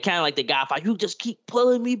separate way, kind of like the Godfather. You just keep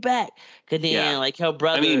pulling me back, cause yeah. then like her I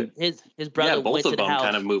brother, mean, his yeah, brother both went to of the them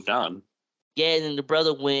kind of house. moved on. Yeah, and then the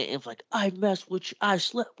brother went and was like, I messed with you, I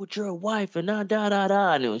slept with your wife, and da. And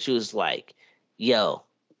then she was like, yo.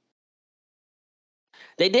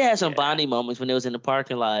 They did have some Yeah. bonding moments when they was in the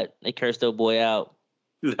parking lot. They cursed their boy out.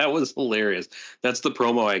 That was hilarious. That's the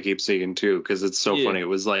promo I keep seeing too, because it's so Yeah. funny. It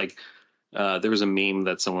was like, there was a meme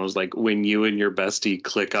that someone was like, when you and your bestie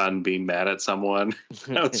click on being mad at someone.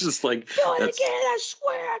 I was just like, Do it again, that's I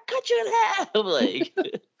swear I cut you in half. I'm like,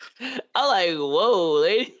 I'm like, whoa,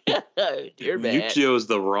 lady, you're you bad. chose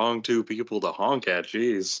the wrong two people to honk at.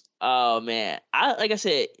 Jeez. Oh man, I like I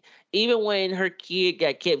said, even when her kid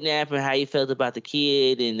got kidnapped and how you felt about the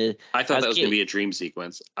kid and I thought how the that was going kid, to be a dream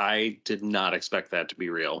sequence. I did not expect that to be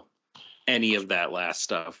real. Any of that last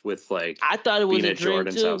stuff with like I thought it was being a at dream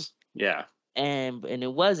Jordan's too, house. Yeah. and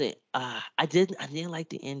it wasn't. I didn't like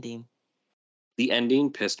the ending. The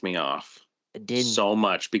ending pissed me off It didn't. so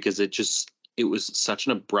much because it was such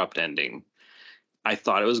an abrupt ending. I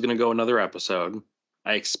thought it was going to go another episode.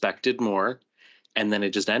 I expected more, and then it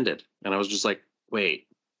just ended. And I was just like, wait,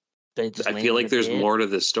 They just I feel laying like the there's bed. more to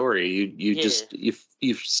this story. Yeah.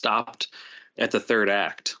 You've stopped at the third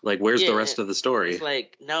act. Like, where's the Yeah, rest of the story? it's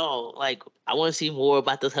like no, like I want to see more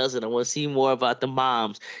about the husband. I want to see more about the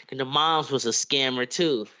moms. And the moms was a scammer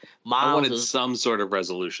too. I Moms wanted was. some sort of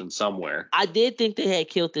resolution somewhere. I did think they had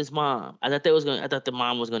killed this mom. I thought they was gonna. I thought the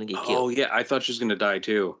mom was gonna get Oh killed. yeah, I thought she was gonna die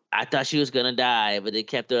too. I thought she was gonna die, but they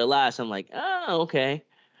kept her alive. So I'm like, oh okay.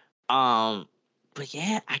 Um, but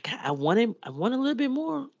yeah, I want a little bit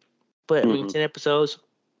more. But I mean, Mhm. 10 episodes.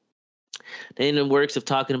 They in the works of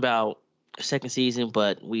talking about a second season,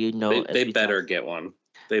 but we know They better get one.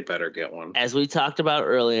 They better get one. as we talked about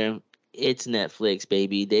earlier, it's Netflix,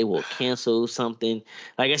 baby. They will cancel something.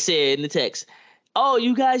 Like I said in the text, oh,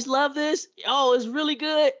 you guys love this? Oh, it's really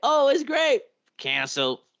good. Oh, it's great.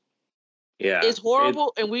 Cancel. Yeah, It's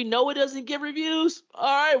horrible, and we know it doesn't get reviews. All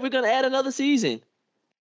right, we're gonna add another season.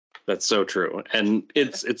 that's so true. And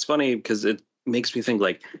it's funny because it makes me think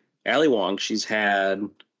like Ali Wong. She's had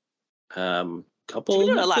She's been couple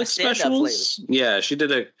doing a lot of Netflix stand-ups lately. specials. Yeah, she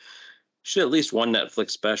did at least one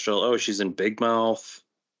Netflix special. Oh, she's in Big Mouth.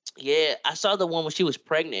 Yeah, I saw the one when she was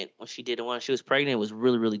pregnant. When she did the one when she was pregnant, it was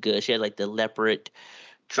really, really good. She had like the leopard Oh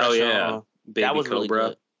dress yeah, on. That Baby was really Cobra.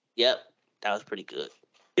 good. Yep, that was pretty good.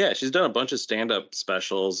 Yeah, she's done a bunch of stand-up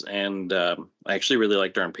specials, and I actually really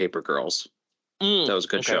liked her on Paper Girls. That was a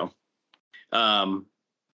good Okay. show. Um,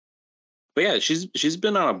 but yeah, she's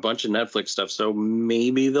been on a bunch of Netflix stuff, so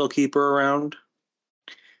maybe they'll keep her around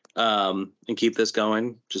and keep this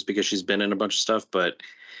going just because she's been in a bunch of stuff. But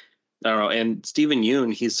I don't know. And Steven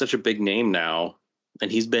Yeun, he's such a big name now,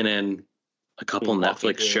 and he's been in a couple Walking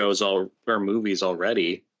Netflix Dead. shows or movies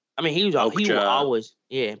already. I mean, he will Okja, always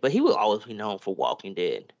yeah, but he will always be known for Walking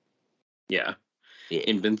Dead. yeah. Yeah.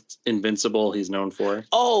 Invincible, he's known for.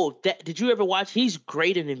 Oh, that did you ever watch? He's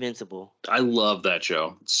great in Invincible. I love that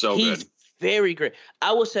show. It's so He's good. very great.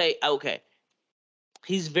 I will say okay.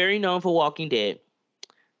 He's very known for Walking Dead.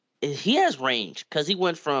 He has range because he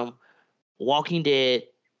went from Walking Dead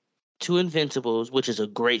to Invincibles, which is a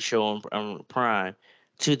great show on Prime,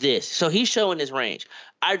 to this. So he's showing his range.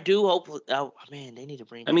 I do hope. Oh man, they need to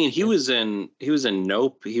bring I back mean, Invincible. he was in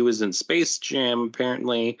Nope. He was in Space Jam.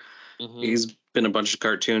 Apparently, Hmm. he's been a bunch of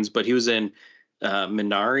cartoons, but he was in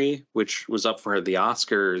Minari, which was up for the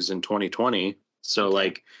Oscars in 2020. So Okay,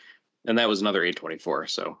 like, and that was another A24.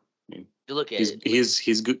 So I mean, you look at it.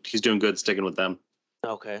 he's good. He's doing good sticking with them.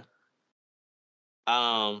 Okay.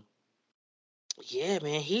 Um. Yeah,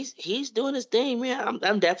 man, he's doing his thing, man.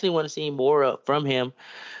 I'm definitely want to see more from him.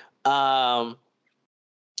 Um.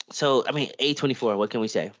 So I mean, A24. What can we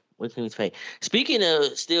say? What can we say? Speaking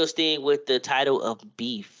of still staying with the title of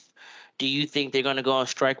beef, do you think they're gonna go on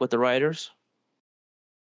strike with the writers?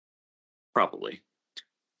 Probably.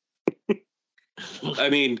 I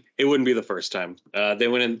mean, it wouldn't be the first time. They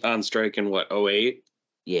went on strike in what, '08,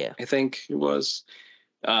 Yeah. I think it was.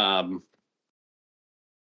 Um,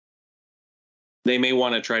 they may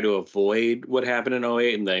want to try to avoid what happened in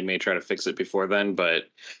 '08, and they may try to fix it before then, but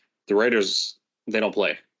the writers, they don't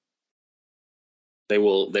play. They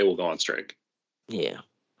will go on strike. Yeah.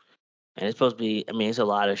 And it's supposed to be. I mean, it's a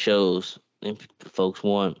lot of shows, and folks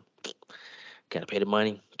want gotta pay the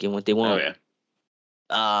money, get what they Oh want. yeah.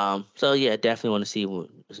 So yeah, definitely want to see what.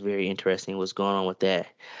 It's very interesting what's going on with that.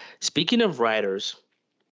 Speaking of writers,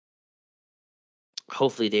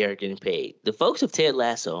 hopefully they are getting paid. The folks of Ted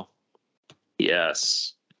Lasso.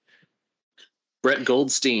 Yes. Brett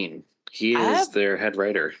Goldstein. He I is have their head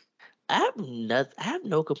writer. I have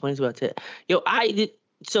no complaints about Ted. Yo, I did.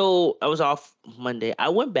 So I was off Monday. I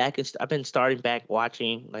went back and I've been starting back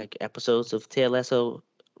watching like episodes of Ted Lasso,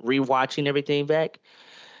 rewatching everything back.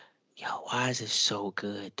 Yo, why is it so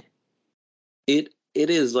good? It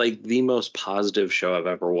is like the most positive show I've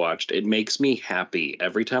ever watched. It makes me happy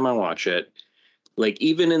every time I watch it. Like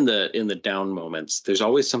even in the down moments, there's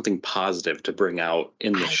always something positive to bring out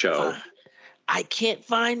in the I show. find I can't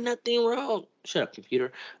find nothing wrong. Shut up,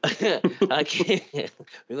 computer. I can't.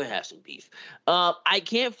 We're gonna have some beef. I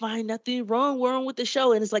can't find nothing wrong with the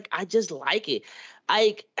show, and it's like I just like it.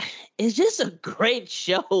 I, it's just a great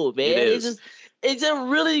show, It man. is. It's a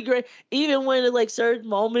really great. Even when in like certain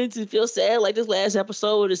moments it feels sad, like this last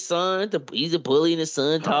episode with his son, he's a bully and his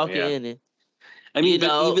son Oh yeah. talking, and I you mean, but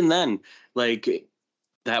know, even then, like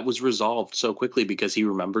that was resolved so quickly because he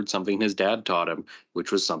remembered something his dad taught him,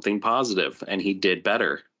 which was something positive, and he did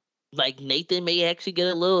better. like Nathan may actually get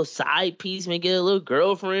a little side piece, may get a little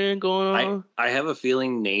girlfriend going on. I have a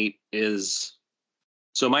feeling Nate is.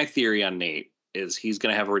 So my theory on Nate is he's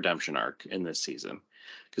going to have a redemption arc in this season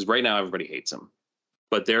because right now everybody hates him.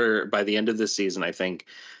 But by the end of this season, I think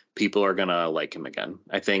people are going to like him again.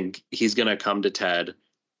 I think he's going to come to Ted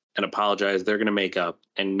and apologize. They're going to make up,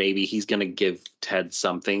 and maybe he's going to give Ted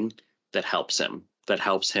something that helps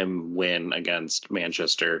him win against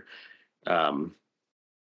Manchester, Man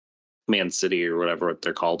City, or whatever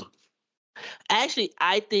they're called. Actually,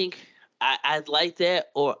 I think I'd like that,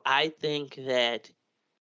 or I think that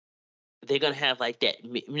they're gonna have like that.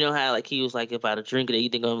 You know how like he was like about a drink, they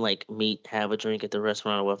either gonna like meet, have a drink at the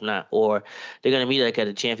restaurant or whatnot, or they're gonna meet like at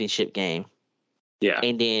a championship game. Yeah,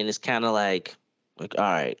 And then it's kind of like all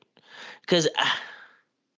right, because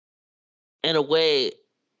in a way,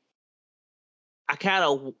 I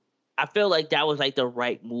feel like that was like the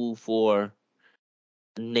right move for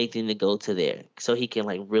Nathan to go to there, so he can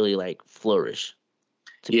like really like flourish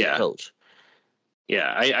to be a yeah, coach.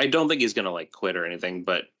 yeah. I don't think he's gonna like quit or anything,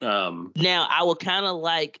 but Now I would kind of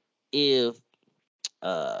like if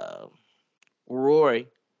uh Rory,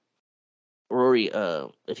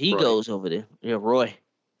 if he Roy. goes over there, yeah, Roy,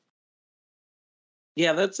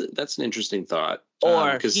 Yeah, that's an interesting thought.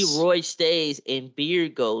 or Because Roy stays and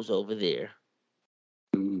Beard goes over there.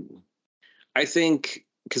 I think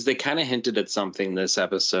because they kind of hinted at something this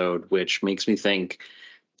episode, which makes me think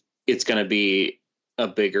it's going to be a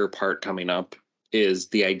bigger part coming up, is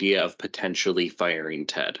the idea of potentially firing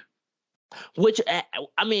Ted. Which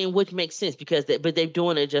I mean, which makes sense because but they're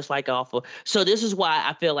doing it just like off of. So this is why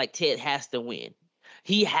I feel like Ted has to win.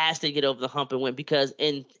 He has to get over the hump and win because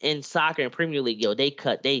in soccer and Premier League,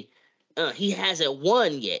 he hasn't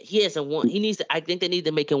won yet. He hasn't won. He needs to. I think they need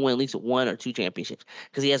to make him win at least one or two championships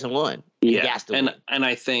because he hasn't won and he has to win. And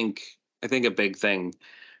I think a big thing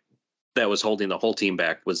that was holding the whole team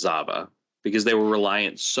back was Zava because they were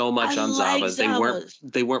reliant so much I on like Zava. Zava.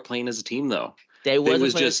 They weren't playing as a team though. They It wasn't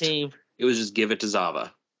was playing just team, give it to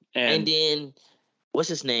Zava. and And then what's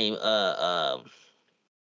his name?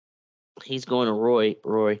 He's going to Roy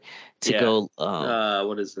to yeah. go.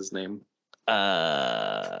 What is his name?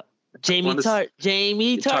 Jamie What is Tart.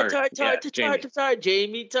 Jamie Tart, Tart? Tart, Yeah, Tart, Tart, Jamie. Tart, Tart,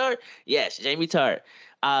 Jamie Tart. Yes, Jamie Tart.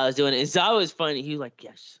 I was doing it. And Zawa was funny. He was like,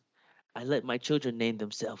 yes, I let my children name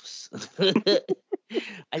themselves.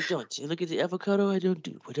 I don't. You look at the avocado, I don't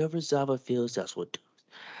do. Whatever Zava feels, that's what do.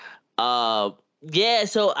 Yeah,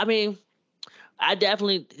 so, I mean,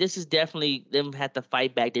 this is definitely them have to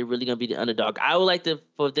fight back. They're really going to be the underdog. I would like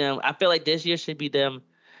for them, I feel like this year should be them,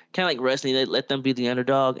 kind of like wrestling, let them be the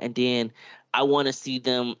underdog. And then I want to see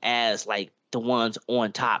them as like the ones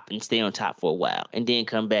on top and stay on top for a while and then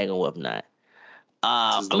come back and whatnot.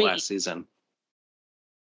 This is I the mean, last season.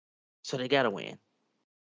 so they got to win.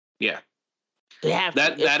 Yeah. They have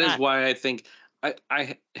to. If That is not, why I think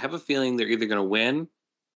I have a feeling they're either going to win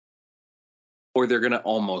or they're going to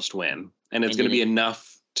almost win. And it's and going to then be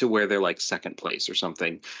enough to where they're like second place or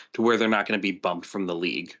something, to where they're not going to be bumped from the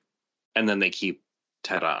league. And then they keep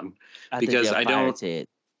Ted on. I think Because they'll fire Ted.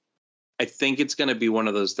 I think it's going to be one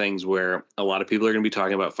of those things where a lot of people are going to be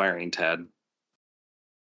talking about firing Ted.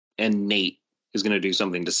 And Nate is going to do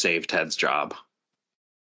something to save Ted's job.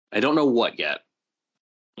 I don't know what yet.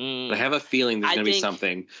 But I have a feeling there's I going to be think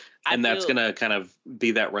something, I and that's feel going to kind of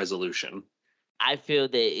be that resolution. I feel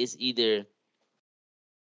that it's either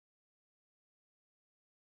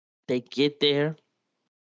they get there,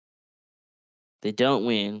 they don't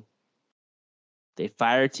win, they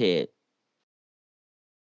fire Ted,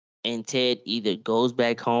 and Ted either goes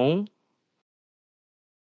back home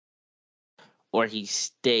or he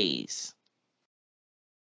stays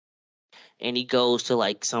and he goes to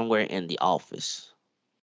like somewhere in the office,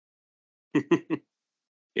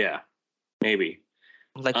 Yeah, maybe.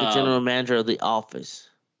 like the general manager of the office.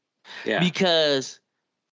 Yeah, Because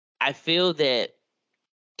I feel that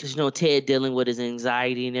because Ted dealing with his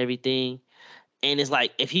anxiety and everything, and it's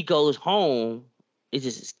like if he goes home, it's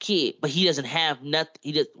just his kid, but he doesn't have nothing.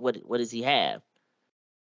 He just what does he have?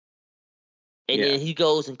 And yeah, then he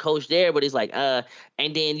goes and coach there, but it's like and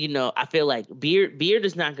then I feel like Beard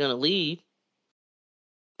is not gonna leave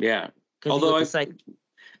yeah. because he Although was the psych.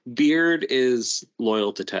 Beard is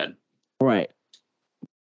loyal to Ted, Right.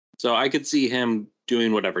 so I could see him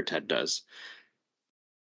doing whatever Ted does,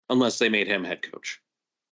 unless they made him head coach,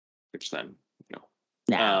 which then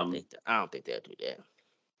Nah, Um, I don't think they'll do that.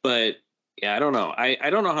 but yeah, I don't know. I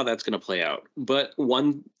don't know how that's going to play out. But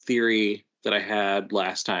one theory that I had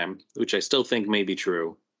last time, which I still think may be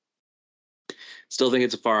true, still think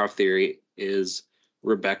it's a far off theory, is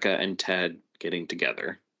Rebecca and Ted getting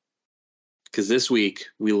together. Because this week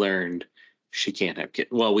we learned she can't have kids.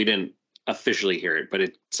 Well, we didn't officially hear it, but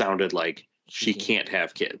it sounded like she can't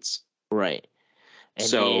have kids. Right. And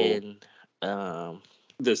So then, um,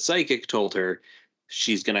 the psychic told her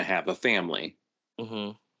she's going to have a family.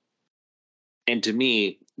 mhm. And to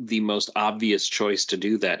me, the most obvious choice to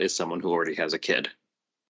do that is someone who already has a kid.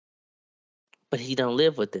 But he don't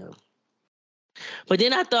live with them. But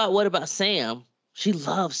then I thought, what about Sam? She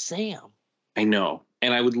loves Sam. I know.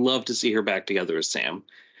 And I would love to see her back together as Sam.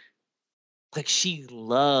 Like she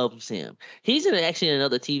loves him. He's in actually in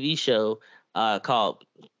another TV show called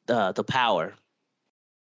The Power.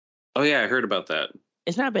 Oh, yeah, I heard about that.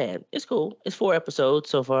 It's not bad. It's cool. It's 4 episodes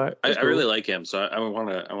so far. It's I cool. really like him, so I want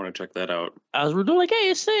to check that out. I was doing like, hey,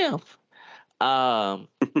 it's Sam.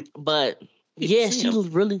 But yeah, It's she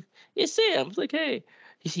Sam. really it's Sam. It's like, hey,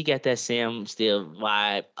 she got that Sam still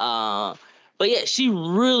vibe. But yeah, she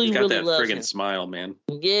really, He's got really that loves friggin' him. smile, man.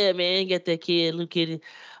 Yeah, man, get that kid, little kitty.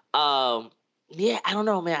 Yeah, I don't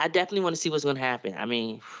know, man. I definitely want to see what's gonna happen. I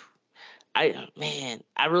mean, I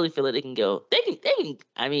really feel like they can go. They can.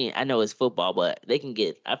 I mean, I know it's football, but they can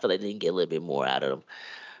get. I feel like they can get a little bit more out of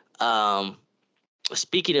them.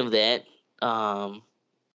 Speaking of that, um,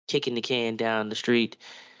 kicking the can down the street.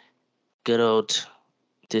 Good old.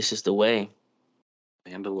 This is the way.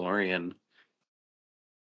 Mandalorian.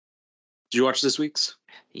 Did you watch this week's?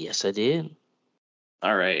 Yes, I did.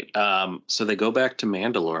 All right. So they go back to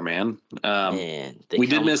Mandalore, man. Man, they We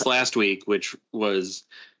did come miss last week, which was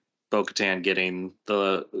Bo-Katan getting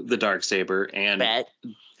the dark saber and back.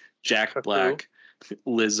 Jack Black,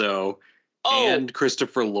 Lizzo, Oh, and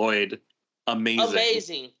Christopher Lloyd. Amazing.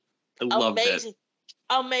 amazing, I loved it. amazing,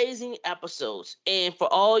 amazing episodes. And for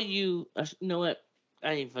all you, you know what?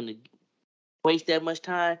 I ain't gonna waste that much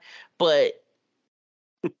time, but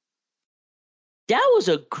that was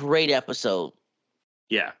a great episode.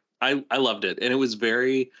 Yeah, I loved it, and it was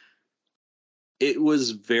very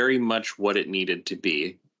much what it needed to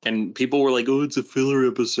be. And people were like, "Oh, it's a filler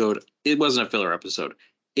episode." It wasn't a filler episode.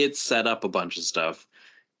 It set up a bunch of stuff,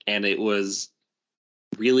 and it was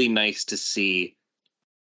really nice to see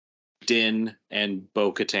Din and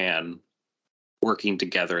Bo-Katan working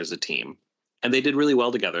together as a team. And they did really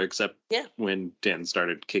well together, except Yeah. when Din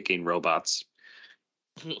started kicking robots.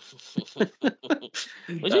 Would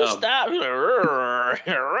you stop? He's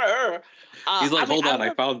like, hold on, I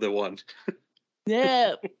love, found the one.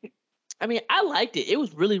 yeah. I mean, I liked it. It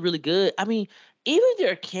was really, really good. I mean, even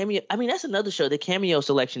their cameo. I mean, that's another show. The cameo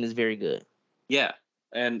selection is very good. Yeah.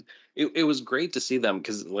 And it was great to see them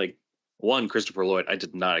because, like, one, Christopher Lloyd, I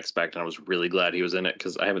did not expect, and I was really glad he was in it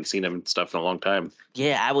because I haven't seen him and stuff in a long time.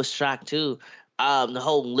 Yeah, I was shocked too. The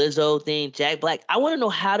whole Lizzo thing, Jack Black. I want to know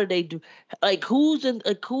how do they do? Like, who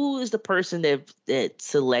is the person that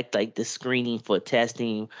select like the screening for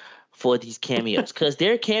testing for these cameos? Because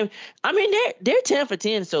I mean, they're 10 for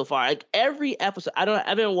 10 so far. Like every episode,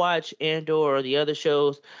 I didn't watch Andor or the other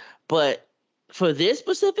shows, but for this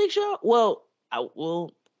specific show, well, I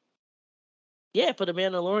will. Yeah, for the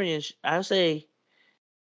Mandalorian, I say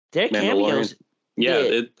their Mandalorian. cameos. Yeah,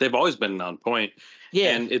 Yeah, they've always been on point.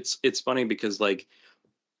 yeah, And it's funny because, like,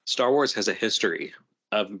 Star Wars has a history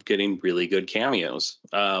of getting really good cameos,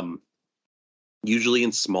 usually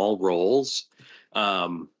in small roles.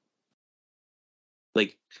 Um,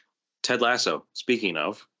 like Ted Lasso, speaking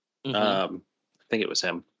of, hmm I think it was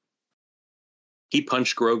him. He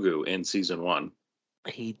punched Grogu in season 1.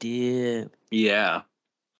 he did. Yeah.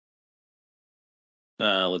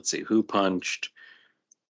 Let's see. Who punched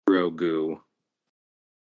Grogu?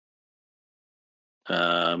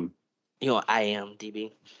 Um, You know, I am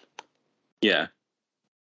DB. yeah.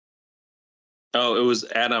 Oh, it was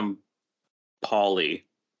Adam Pauly.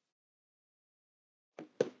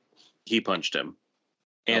 He punched him.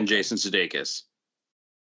 And Okay. Jason Sudeikis.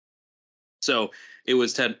 So it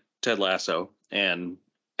was Ted Lasso and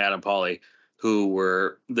Adam Pauly who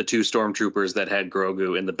were the two stormtroopers that had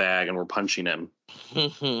Grogu in the bag and were punching him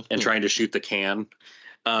and trying to shoot the can,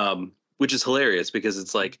 which is hilarious because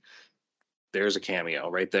it's like there's a cameo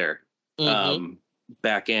right there. hmm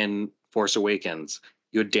Back in Force Awakens,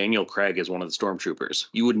 you had Daniel Craig as one of the stormtroopers.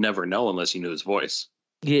 You would never know unless you knew his voice.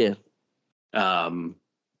 Yeah. Um,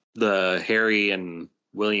 the Harry and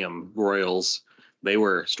William Royals, they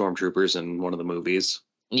were stormtroopers in one of the movies.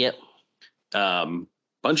 Yep.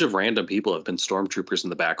 Bunch of random people have been stormtroopers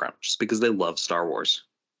in the background just because they love Star Wars.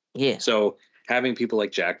 Yeah. So having people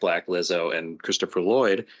like Jack Black, Lizzo, and Christopher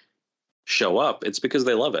Lloyd show up, it's because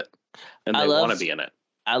they love it and I they want to love be in it.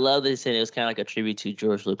 I love this, and it was kind of like a tribute to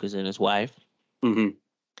George Lucas and his wife. Mm-hmm.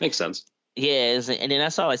 Makes sense. Yeah, and then I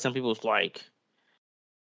saw like some people was like,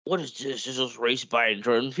 "What is this? This was race by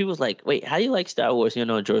Jordan." People was like, "Wait, how do you like Star Wars? You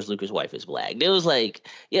know, George Lucas' wife is black." It was like,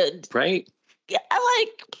 yeah, Right? yeah, I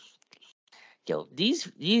like. yo,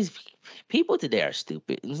 these people today are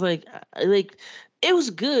stupid. It's like it was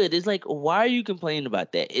good. It's like, why are you complaining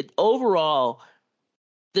about that? It overall,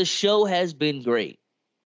 the show has been great.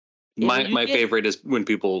 And when My you my get, favorite is when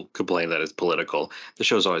people complain that it's political. The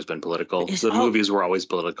show's always been political. it's The all movies were always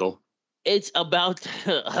political. it's about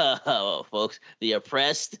folks, the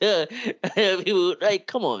oppressed. People, like,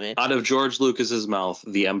 come on, man. Out of George Lucas's mouth,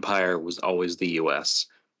 the empire was always the U.S.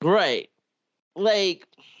 Right. Like,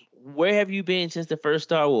 where have you been since the first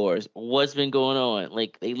Star Wars? What's been going on?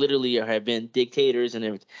 Like, they literally have been dictators and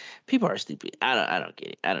everything. People are stupid. I don't get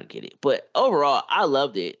it. I don't get it. But overall, I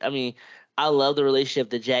loved it. I mean, I love the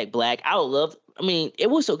relationship to Jack Black. I mean, it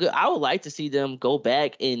was so good. I would like to see them go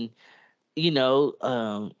back and, you know,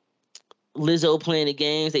 Lizzo playing the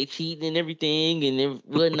games, they cheating and everything and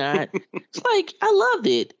whatnot. It's like, I loved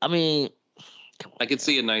it. I mean, come I on, could man.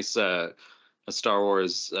 see a nice a Star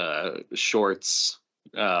Wars shorts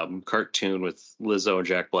cartoon with Lizzo and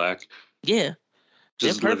Jack Black Yeah, they're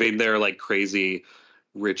just living perfect. their like crazy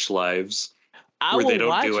rich lives I where they will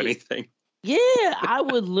don't do watch it. anything. Yeah, I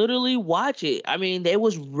would literally watch it. I mean, they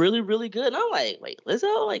was really, really good. And I'm like, wait,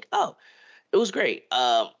 Lizzo? Like, oh, it was great.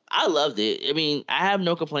 I loved it. I mean, I have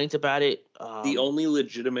no complaints about it. The only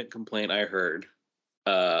legitimate complaint I heard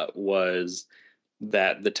was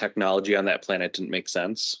that the technology on that planet didn't make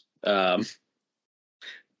sense.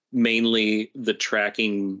 Mainly the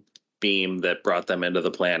tracking beam that brought them into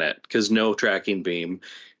the planet, because no tracking beam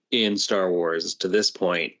in Star Wars to this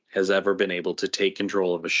point has ever been able to take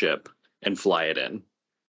control of a ship and fly it in.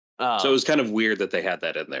 So it um, was kind of weird that they had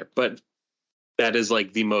that in there. But that is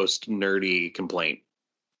like the most nerdy complaint.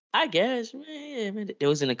 I guess, man, it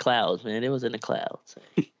was in the clouds, man. It was in the clouds.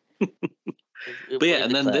 It But yeah, was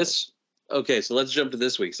and the then clouds. this okay, so let's jump to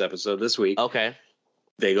this week's episode. This week Okay.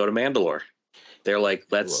 they go to Mandalore. They're like,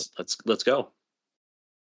 Look. let's go.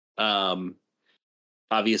 Um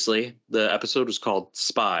Obviously the episode was called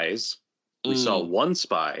Spies. We saw Mm, one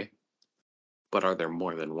spy, but are there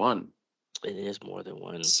more than one? it is more than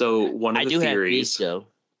one. So one of I the do have beef theories though.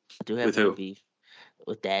 I do have with one who? beef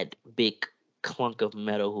with that big clunk of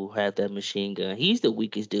metal who had that machine gun. He's the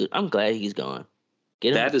weakest dude. I'm glad he's gone. Get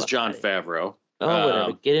him the That is fuck John out of here. Favreau. Oh,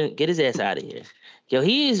 whatever. Get his ass out of here. Yo,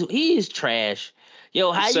 he is trash.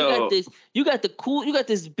 Yo, how you got So this? You got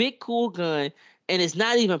this big cool gun, and it's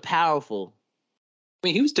not even powerful. I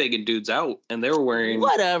mean, he was taking dudes out, and they were wearing.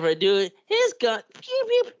 Whatever, dude. His gun. Pew,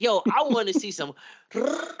 pew. Yo, I want to see some.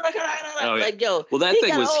 Oh yeah. Like, yo, Well, that he thing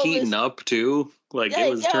got was all heating this. up too. Like it Yeah,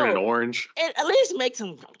 was turning yo, orange. and at least make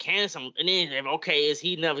some cans, and then okay, is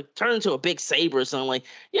he never turn into a big saber or something? Like,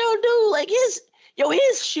 yo, dude, like his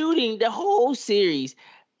shooting the whole series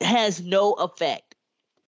has no effect.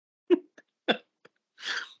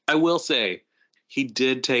 I will say, he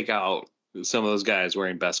did take out some of those guys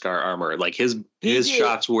wearing Beskar armor. Like He his did.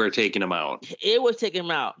 shots were taking him out. It was taking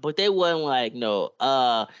him out, but they wasn't like no.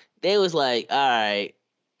 They was like, all right,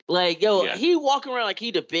 like yo, Yeah. he walking around like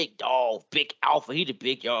he the big dog, big alpha. He the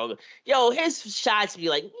big dog. Yo, his shots be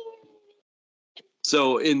like,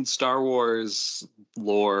 So in Star Wars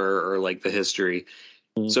lore or like the history,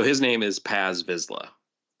 so his name is Paz Vizsla.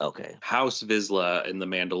 okay, House Vizsla in the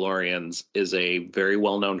Mandalorians is a very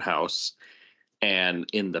well-known house, and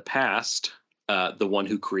in the past, the one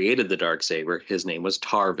who created the dark saber, his name was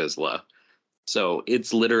Tar Vizsla. So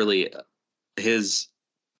it's literally his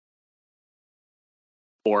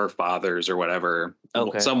forefathers or whatever,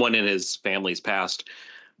 okay, someone in his family's past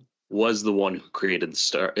was the one who created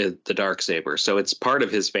the dark saber. So it's part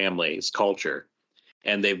of his family's culture,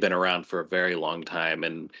 and they've been around for a very long time.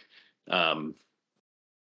 And um,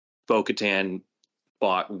 Bo-Katan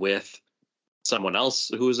fought with someone else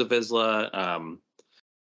who was a Vizsla.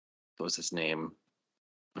 What was his name?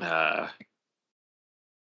 Uh,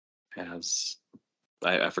 as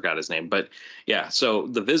I forgot his name, but yeah. So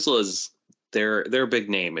the Vizslas, they're a big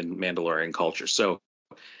name in Mandalorian culture. So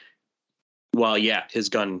while yeah, his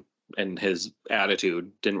gun and his attitude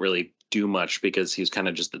didn't really do much because he's kind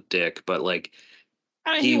of just a dick, but like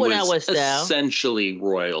I mean, he he went out was with style. essentially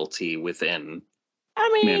royalty within I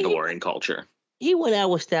mean, Mandalorian culture. he went out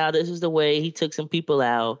with style. This is the way he took some people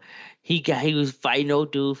out. He was fighting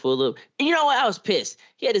old dude for a little. And you know what? I was pissed.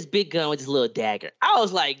 He had this big gun with this little dagger. I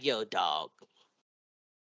was like, yo, dog,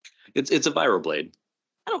 It's a viral blade.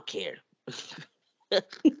 I don't care.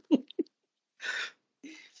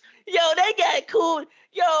 Yo, they got cool.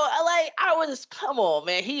 Yo, I was come on,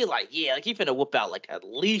 man. He like, yeah, like he finna whip out like a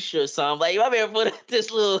leash or something. Like my man put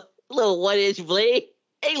this little 1 inch blade.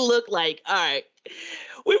 They look like, all right,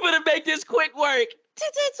 we better make this quick work.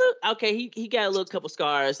 Okay, he got a little couple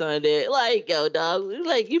scars on there. Like, yo, dog,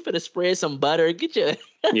 like you finna spread some butter. Get your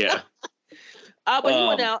Yeah. But he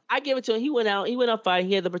went out. I give it to him. He went out. He went out fighting.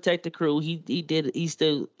 He had to protect the crew. He did. He's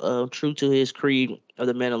still true to his creed of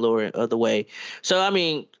the Mandalorian of the way. So I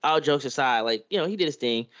mean, all jokes aside, like he did his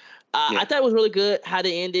thing. I thought it was really good how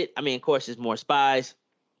they ended. I mean, of course, there's more spies.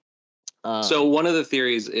 So one of the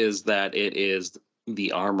theories is that it is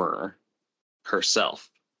the armorer herself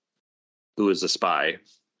who is a spy,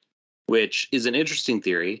 which is an interesting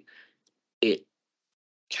theory. It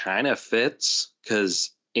kind of fits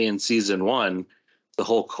because in season 1, the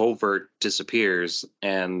whole covert disappears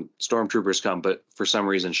and stormtroopers come, but for some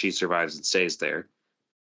reason she survives and stays there.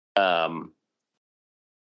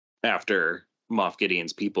 After Moff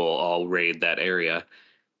Gideon's people all raid that area,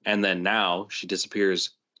 and then now she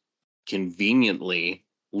disappears, conveniently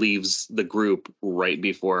leaves the group right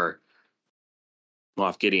before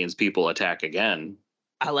Moff Gideon's people attack again.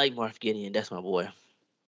 I like Moff Gideon. That's my boy.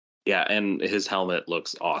 Yeah, and his helmet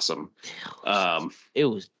looks awesome. It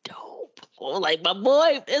was dope. Oh, like my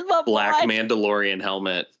boy, it's my black boy. Mandalorian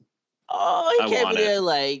helmet. Oh, he came in there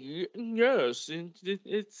like, yes,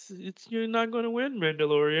 it's you're not gonna win,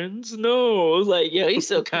 Mandalorians. No, it's like, he's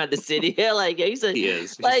so condescending. Yeah, like he said, he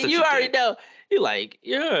is. He's like you already know. You're like,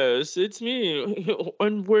 yes, it's me.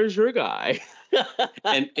 And where's your guy?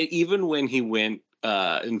 And even when he went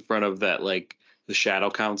in front of that, like the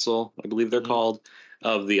Shadow Council, I believe they're called,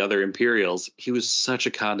 of the other Imperials, he was such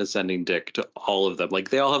a condescending dick to all of them. Like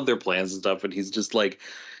they all have their plans and stuff, and he's like,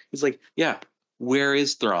 yeah, where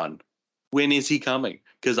is Thrawn? When is he coming?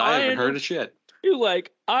 Because I haven't heard a shit. You're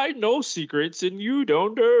like, I know secrets and you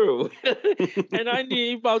don't know. And I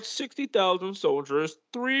need about 60,000 soldiers,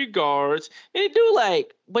 3 guards. And he do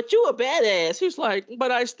like, but you a badass. He's like, but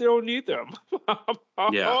I still need them.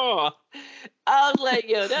 Yeah. I was like,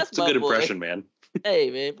 that's a good impression, man. Hey,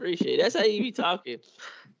 man, appreciate it. That's how you be talking.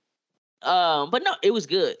 But no, it was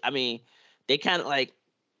good. I mean, they kind of like,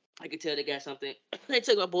 I could tell they got something. They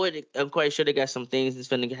took my boy. I'm quite sure they got some things that's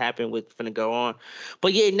finna happen finna go on.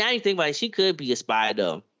 But yeah, now you think about it, she could be a spy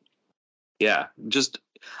though. Yeah, just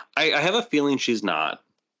I have a feeling she's not,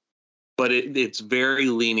 but it's very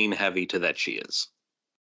leaning heavy to that she is.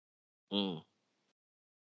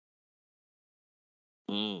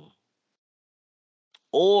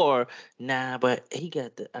 Or nah, but he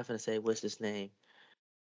got the. I'm gonna say, what's his name?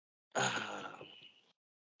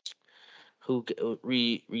 Who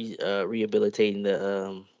rehabilitating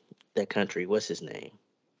the that country? What's his name?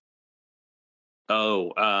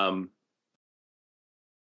 Oh,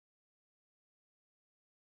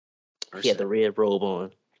 he had the red robe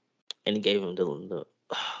on, and he gave him the. Oh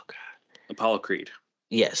God. Apollo Creed.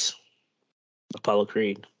 Yes, Apollo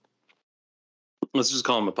Creed. Let's just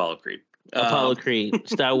call him Apollo Creed. Apollo Creed.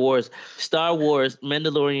 Star Wars.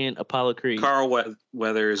 Mandalorian. Apollo Creed. Carl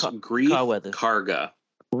Weathers. Greef Karga.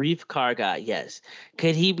 Greef Karga. Yes.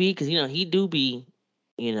 Could he be? Because he do be,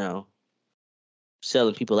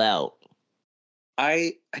 selling people out.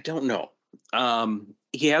 I don't know.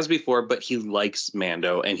 He has before, but he likes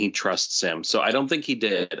Mando and he trusts him, so I don't think he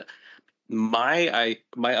did. My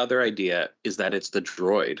other idea is that it's the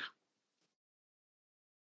droid.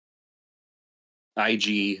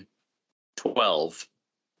 IG-12,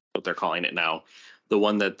 what they're calling it now, the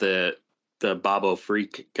one that the Bobo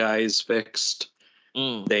Freak guys fixed.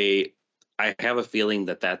 I have a feeling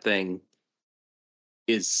that thing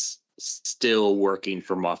is still working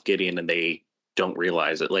for Moff Gideon, and they don't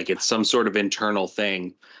realize it. Like it's some sort of internal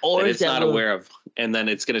thing that it's not aware of, and then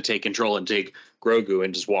it's going to take control and take Grogu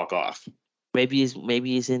and just walk off. Maybe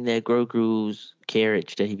it's in that Grogu's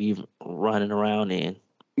carriage that he be running around in.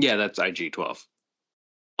 Yeah, that's IG-12.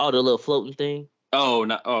 Oh, the little floating thing. Oh,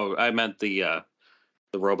 no! Oh, I meant the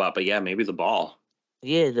robot, but yeah, maybe the ball.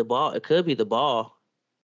 Yeah, the ball. It could be the ball.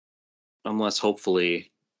 Unless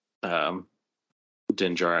hopefully, Din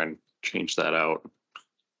Djarin changed that out.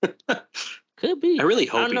 Could be. I really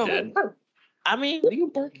hope he did. I mean, what are you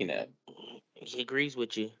barking at? He agrees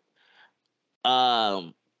with you.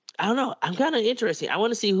 I don't know. I'm kind of interested. I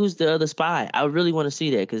want to see who's the other spy. I really want to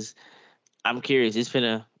see that because I'm curious. It's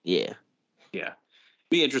finna, yeah.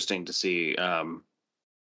 Be interesting to see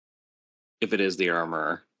if it is the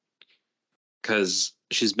armorer, because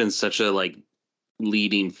she's been such a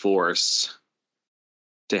leading force.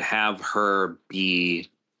 To have her be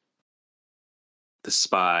the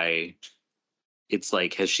spy, it's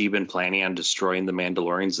like, has she been planning on destroying the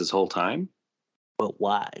Mandalorians this whole time? But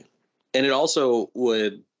why? And it also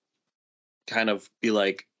would kind of be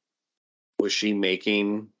like, was she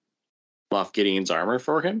making Moff Gideon's armor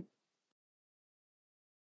for him?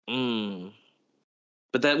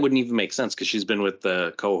 But that wouldn't even make sense because she's been with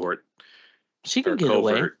the cohort. She can get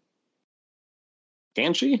away.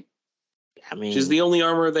 Can she? I She's mean, the only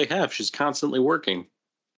armor they have. She's constantly working.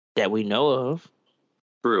 that we know of.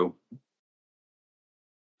 True.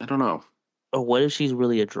 I don't know. Or what if she's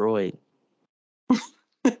really a droid?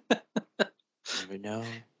 Never know.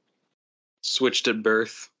 Switched at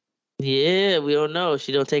birth. Yeah, we don't know.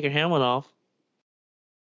 She don't take her helmet off.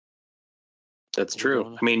 That's We true.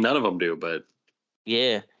 don't know. I mean, none of them do, but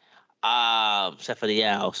Yeah. Except for the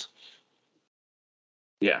owls.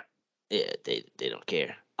 yeah. Yeah, they don't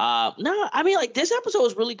care. No, I mean like this episode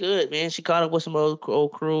was really good, man. She caught up with some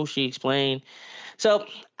old crew. She explained. So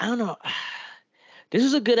I don't know. This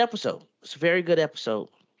is a good episode. It's a very good episode.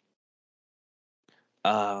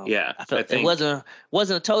 Yeah. I I felt it think wasn't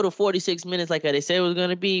a total 46 minutes like they said it was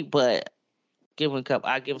gonna be, but give him a couple.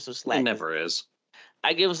 I give him some it slack. never is.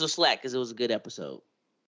 I give him some slack because it was a good episode.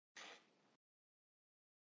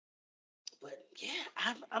 But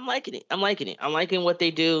yeah, I'm liking it. I'm liking it. I'm liking what they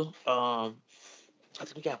do. I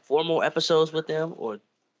think we got 4 more episodes with them or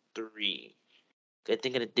 3. I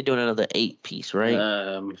think they're doing another 8 piece, right?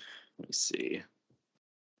 Let me see.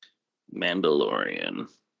 Mandalorian.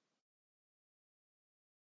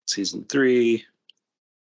 Season 3.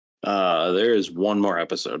 There is one more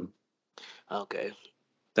episode. Okay,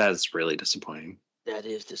 That's really disappointing. that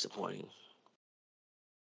is disappointing.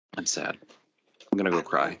 I'm sad. I'm gonna go I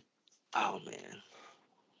cry. know. Oh man,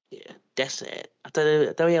 yeah, that's sad. I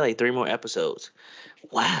thought we had like 3 more episodes.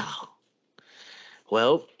 Wow.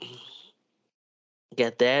 Well,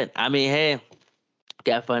 got that. I mean, hey,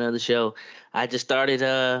 gotta find another show. I just started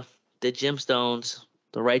the Gemstones,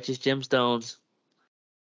 the Righteous Gemstones.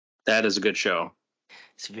 That is a good show.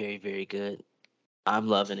 It's very, very good. I'm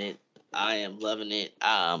loving it. I am loving it.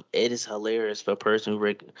 It is hilarious for a person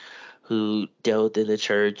who dealt in the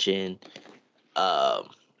church and um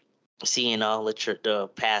seeing all the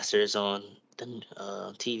pastors on the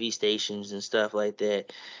TV stations and stuff like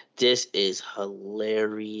that. This is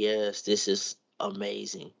hilarious. This is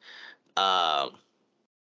amazing. Um,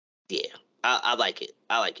 yeah, I like it.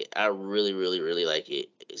 I like it. I really, really, really like it.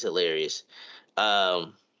 It's hilarious.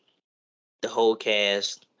 Um, the whole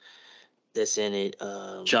cast that's in it.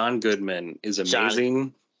 John Goodman is John.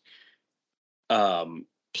 amazing.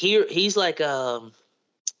 He's like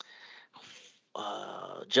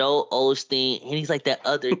Joel Osteen, and he's like that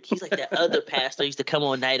other pastor used to come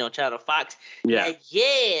on night on Channel Fox. Yeah. Like,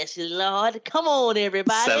 yes, Lord, come on,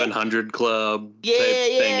 everybody. 700 Club Yeah, type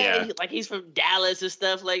thing. yeah. Yeah. Like he's from Dallas and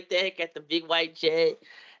stuff like that. Got the big white jet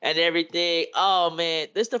and everything. Oh man,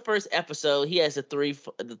 this is the first episode. He has the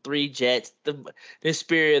three jets, the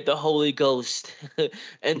Spirit, the Holy Ghost,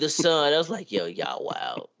 and the Son. I was like, yo, y'all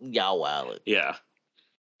wild, y'all wild. Yeah.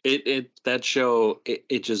 That show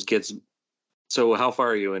it just gets. So how far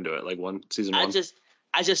are you into it? Like season I one? just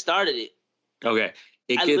I just started it. Okay.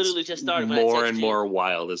 It I gets literally just started when I more texted and you. more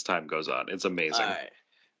wild as time goes on. It's amazing.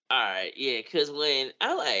 All right, yeah. Because when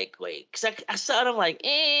I like wait, because I saw it, I'm like,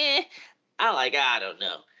 I'm like, I don't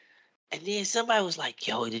know. And then somebody was like,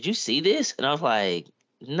 yo, did you see this? And I was like,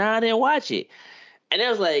 nah, I didn't watch it. And it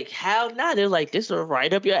was like, how not? They was like, this is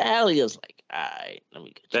right up your alley. I was like, all right, let me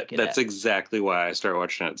go check it That's out. exactly why I started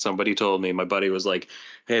watching it. Somebody told me, my buddy was like,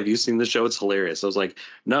 "Hey, have you seen the show? It's hilarious." I was like,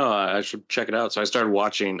 "No, I should check it out." So I started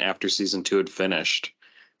watching after season 2 had finished,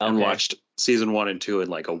 and Okay. watched season 1 and 2 in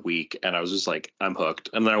like a week, and I was just like, "I'm hooked."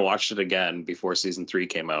 And then I watched it again before season 3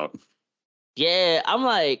 came out. Yeah, I'm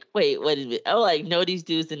like, wait a minute. I'm like, no, these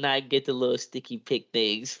dudes did not get the little sticky pick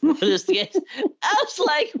things for the sketch. I was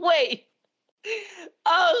like, wait.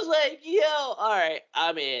 I was like, yo, all right,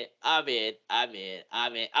 I'm in.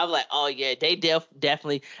 I'm like, oh yeah, they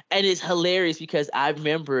definitely, and it's hilarious because I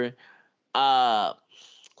remember, uh,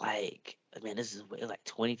 like, man, this is like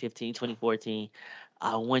 2015, 2014.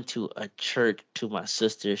 I went to a church to my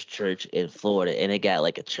sister's church in Florida, and they got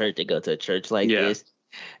like a church. They go to a church like Yeah. this,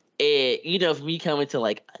 and you know, for me coming to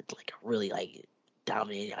like a really like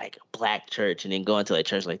dominating like a black church, and then going to a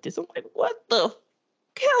church like this, I'm like, what the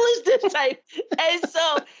hell is this type? And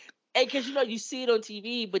so, and because you know you see it on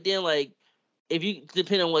TV, but then like if you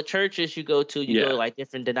depend on what churches you go to, you go to Yeah. like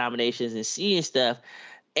different denominations and seeing stuff.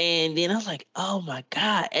 And then I was like, oh my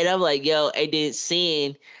god! And I'm like, yo, and then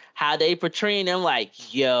seeing how they portraying them,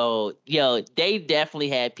 like, yo, they definitely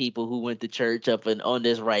had people who went to church up and on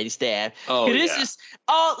this writing staff. Oh, Cause it's yeah. just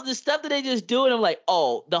all the stuff that they just do, and I'm like,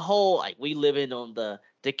 oh, the whole like we living on the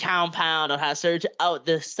compound on how church out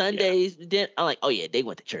the Sundays. Then I'm like, oh yeah, they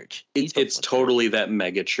went to church. These folks It's went to church. totally that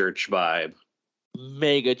mega church vibe.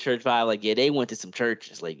 Mega church vibe. Like, yeah, they went to some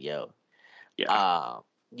churches. Like, yo, Yeah. uh,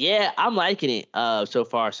 yeah, I'm liking it so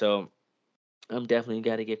far. So I'm definitely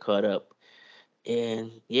got to get caught up. And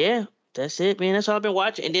yeah, that's it, man. That's all I've been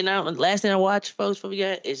watching. And then last thing I watched, folks, what we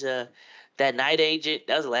got is That Night Agent.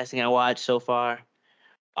 That was the last thing I watched so far.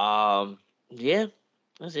 Yeah,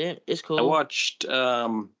 that's it. It's I cool. watched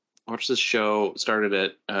this show.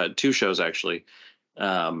 Started at two shows actually.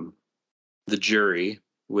 Um, The Jury,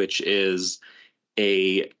 which is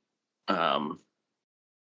a um,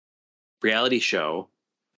 reality show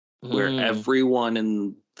where Mm, everyone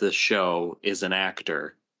in the show is an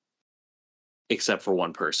actor except for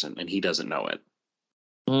one person, and he doesn't know it.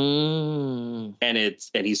 mm.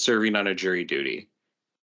 And he's serving on a jury duty,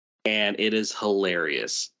 and it is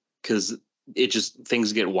hilarious because it just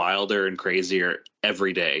things get wilder and crazier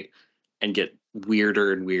every day, and get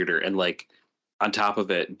weirder and weirder. And like on top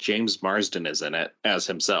of it, James Marsden is in it as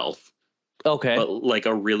himself, Okay. but like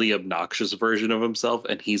a really obnoxious version of himself,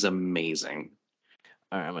 and he's amazing.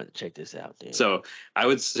 All right, I'm gonna check this out then. So I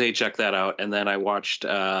would say check that out. And then I watched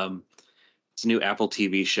this new Apple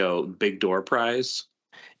TV show, Big Door Prize.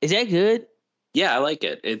 Is that good? Yeah, I like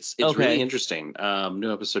it. It's really Okay, interesting.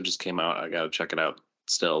 New episode just came out. I gotta check it out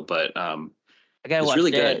still, but I gotta it's watch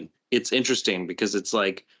really that. good. It's interesting because it's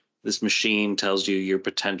like this machine tells you your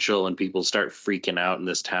potential, and people start freaking out in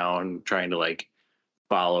this town trying to like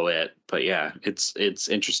follow it. But yeah, it's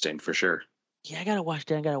interesting for sure. Yeah, I gotta watch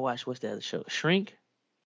that. I gotta watch what's the other show? Shrink,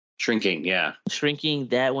 Shrinking, yeah. Shrinking.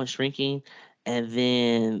 That one, Shrinking, and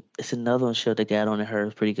then it's another one show that got on and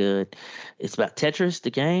heard pretty good. It's about Tetris,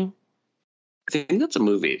 the game. I think that's a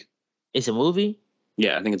movie. It's a movie.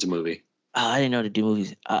 Yeah, I think it's a movie. Oh, I didn't know they do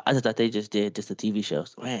movies. I just thought they just did just the TV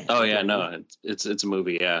shows. Man, Oh they do yeah, a no, movie. it's a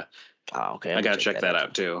movie. Yeah, Oh, okay. I'm I gonna gotta check check that that out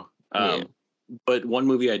out too. too. Yeah. But one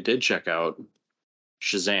movie I did check out,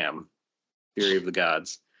 Shazam: Fury of the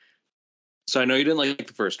Gods. So I know you didn't like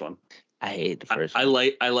the first one. I hate the first one.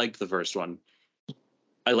 I liked the first one.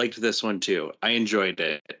 I liked this one too. I enjoyed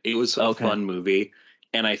it. It was a Okay. fun movie,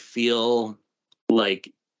 and I feel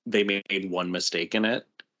like they made one mistake in it.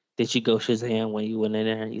 Did you go Shazam when you went in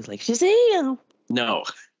there? He's like Shazam. No.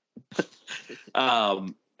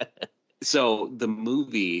 um. So the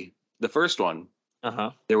movie, the first one,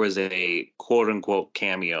 Uh-huh. there was a quote unquote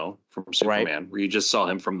cameo from Right. Superman where you just saw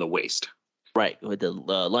him from the waist. Right. With the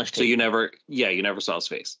lunch So table. you never saw his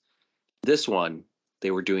face. This one,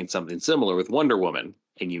 they were doing something similar with Wonder Woman,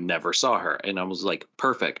 and you never saw her. And I was like,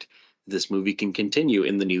 perfect. This movie can continue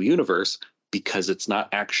in the new universe because it's not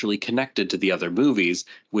actually connected to the other movies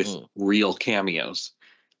with real cameos.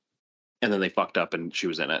 And then they fucked up, and she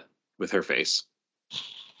was in it with her face.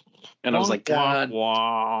 And I was like, Wonk, God.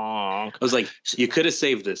 wonk. I was like, you could have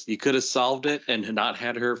saved this. You could have solved it and not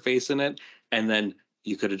had her face in it. And then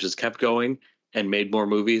you could have just kept going and made more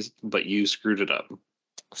movies, but you screwed it up.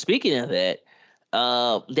 Speaking of that,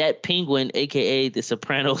 that penguin, aka the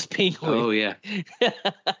Sopranos penguin, Oh, yeah.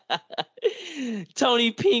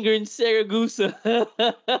 Tony Penguin Saragusa.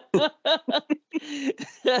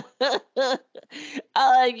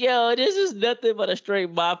 I like, yo, this is nothing but a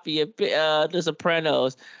straight mafia. The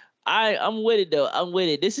Sopranos. I'm with it though. I'm with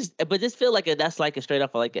it. But this feel like that's like a straight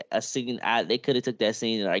off like a scene. They could have took that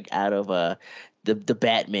scene like out of the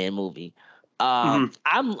Batman movie. Mhm.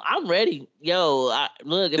 I'm ready. Yo,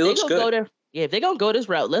 look, if It they looks gonna go good. there, yeah, if they gonna go this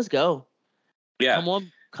route, let's go. Yeah.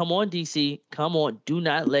 Come on, DC. Come on. Do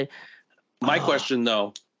not let. My Oh, question,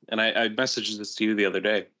 though, and I messaged this to you the other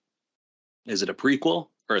day, is it a prequel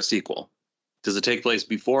or a sequel? Does it take place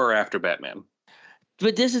before or after Batman?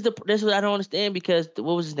 but this is what I don't understand because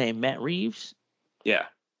what was his name? Matt Reeves. Yeah.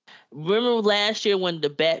 Remember last year when the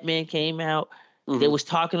Batman came out, they Hmm. was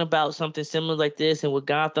talking about something similar like this and with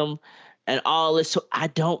Gotham and all this. So I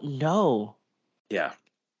don't know. Yeah.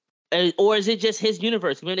 Or is it just his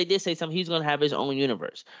universe? Remember they did say something. He's gonna have his own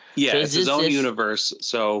universe. Yeah, So is it's his this own just universe.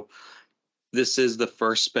 So this is the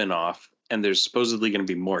first spin-off, and there's supposedly going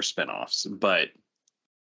to be more spin-offs, but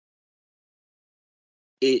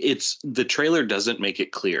it's the trailer doesn't make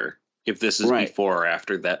it clear if this is right? before or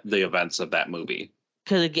after that the events of that movie.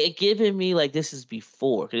 Because it giving me like this is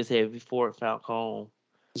before. Because it said before Falcone.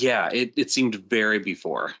 Yeah, it seemed very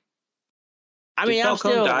before. I Did mean, I'm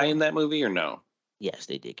Falcone die still in that movie or no? yes,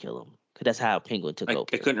 they did kill him. Because that's how Penguin took I over.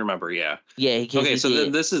 couldn't remember. Yeah. Yeah, because Okay, he so then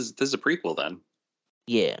did. this is a prequel then.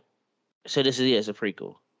 Yeah. So this is it's a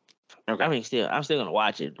prequel. I Okay. mean, I'm still gonna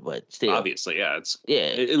watch it, but still, Obviously, yeah, yeah,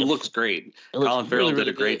 it looks great. it looks Colin really, Farrell did a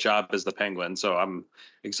really great good. job as the Penguin, so I'm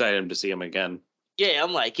excited to see him again. Yeah,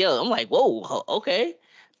 I'm like, whoa, okay,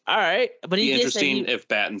 all right. But he Be did say interesting he, if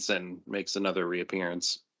Pattinson makes another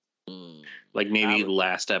reappearance, mm, like maybe probably,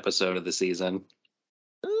 last episode of the season,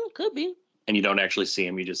 could be. and you don't actually see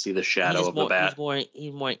him; you just see the shadow of the bat.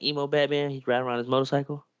 He's more emo Batman. He's riding around his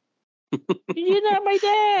motorcycle. You're not my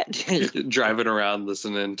dad. Driving around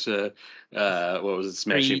listening to what was it,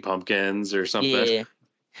 Smashing Creed. Pumpkins or something. Yeah.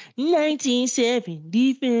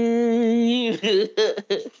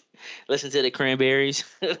 1975. Listen to the Cranberries.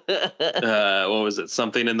 What was it?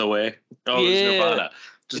 Something in the Way? Oh, it was Yeah, Nirvana.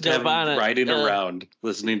 Just him Nirvana. riding around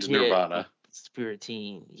listening to Yeah, Nirvana. Spirit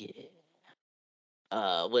Team. Yeah.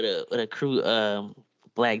 With a crew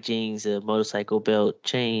black jeans, a motorcycle belt,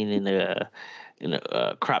 chain, and a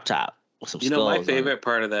crop top with some You know, my skulls on it. favorite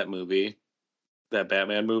part of that movie, that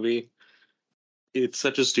Batman movie, it's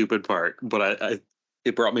such a stupid part, but I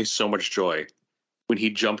it brought me so much joy when he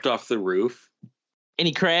jumped off the roof. And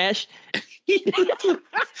he crashed. he hit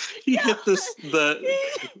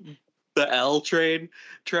the L train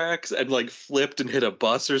tracks and like flipped and hit a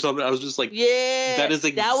bus or something. I was just like, Yeah, that is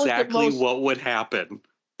that was the exactly most. what would happen.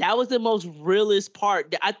 That was the most realist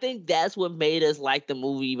part. I think that's what made us like the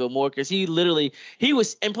movie even more because he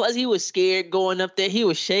was, and plus he was scared going up there. He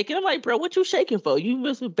was shaking. I'm like, bro, what you shaking for? You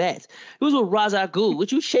mess with bats. He was with Ra's al Ghul.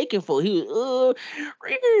 What you shaking for? He was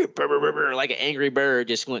like an angry bird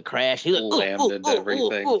just went crash. He was like, Slammed into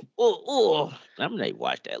everything. I'm gonna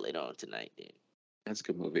watch that later on tonight. Then That's a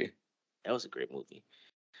good movie. that was a great movie.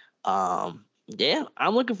 Yeah,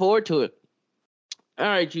 I'm looking forward to it. All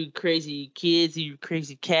right, you crazy kids, you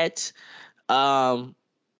crazy cats. Um,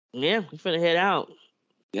 yeah, we're finna head out.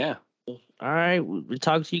 Yeah. All right, we'll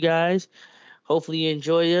talk to you guys. Hopefully, you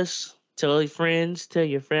enjoy us. Tell your friends, tell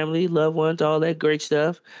your family, loved ones, all that great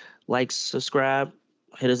stuff. Like, subscribe,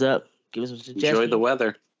 hit us up, give us some Enjoy the suggestions.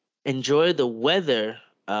 weather. Enjoy the weather.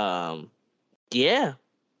 Yeah,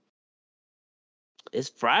 it's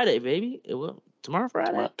Friday, baby. It will tomorrow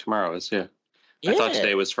Friday. Tomorrow is, yeah. I thought Yeah,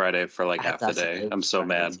 today was Friday for like I half the thought day. today I'm was so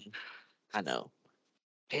Friday mad. too. I know.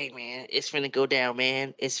 Hey man, it's finna go down,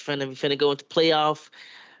 man. It's finna go into playoff.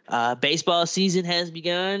 Baseball season has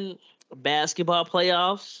begun. Basketball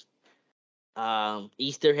playoffs.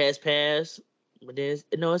 Easter has passed. But there's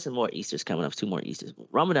no, it's some more Easter's coming up. Two more Easter's.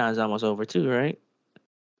 Ramadan's almost over too, right?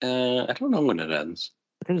 I don't know when it ends.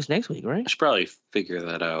 I think it's next week, I right? should probably figure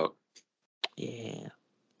that out. Yeah, I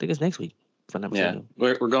think it's next week. If I'm not Yeah.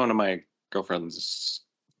 mistaken. We're going to my girlfriend's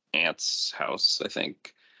aunt's house, I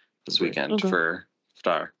think, this Okay. weekend Okay. for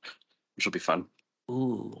Star, which will be fun.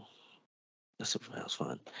 Ooh, that was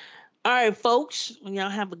fun. All right, folks. Y'all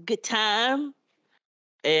have a good time.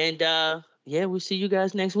 And yeah, we'll see you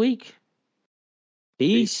guys next week. Peace.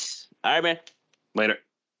 Peace. All right, man. Later.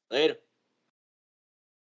 Later.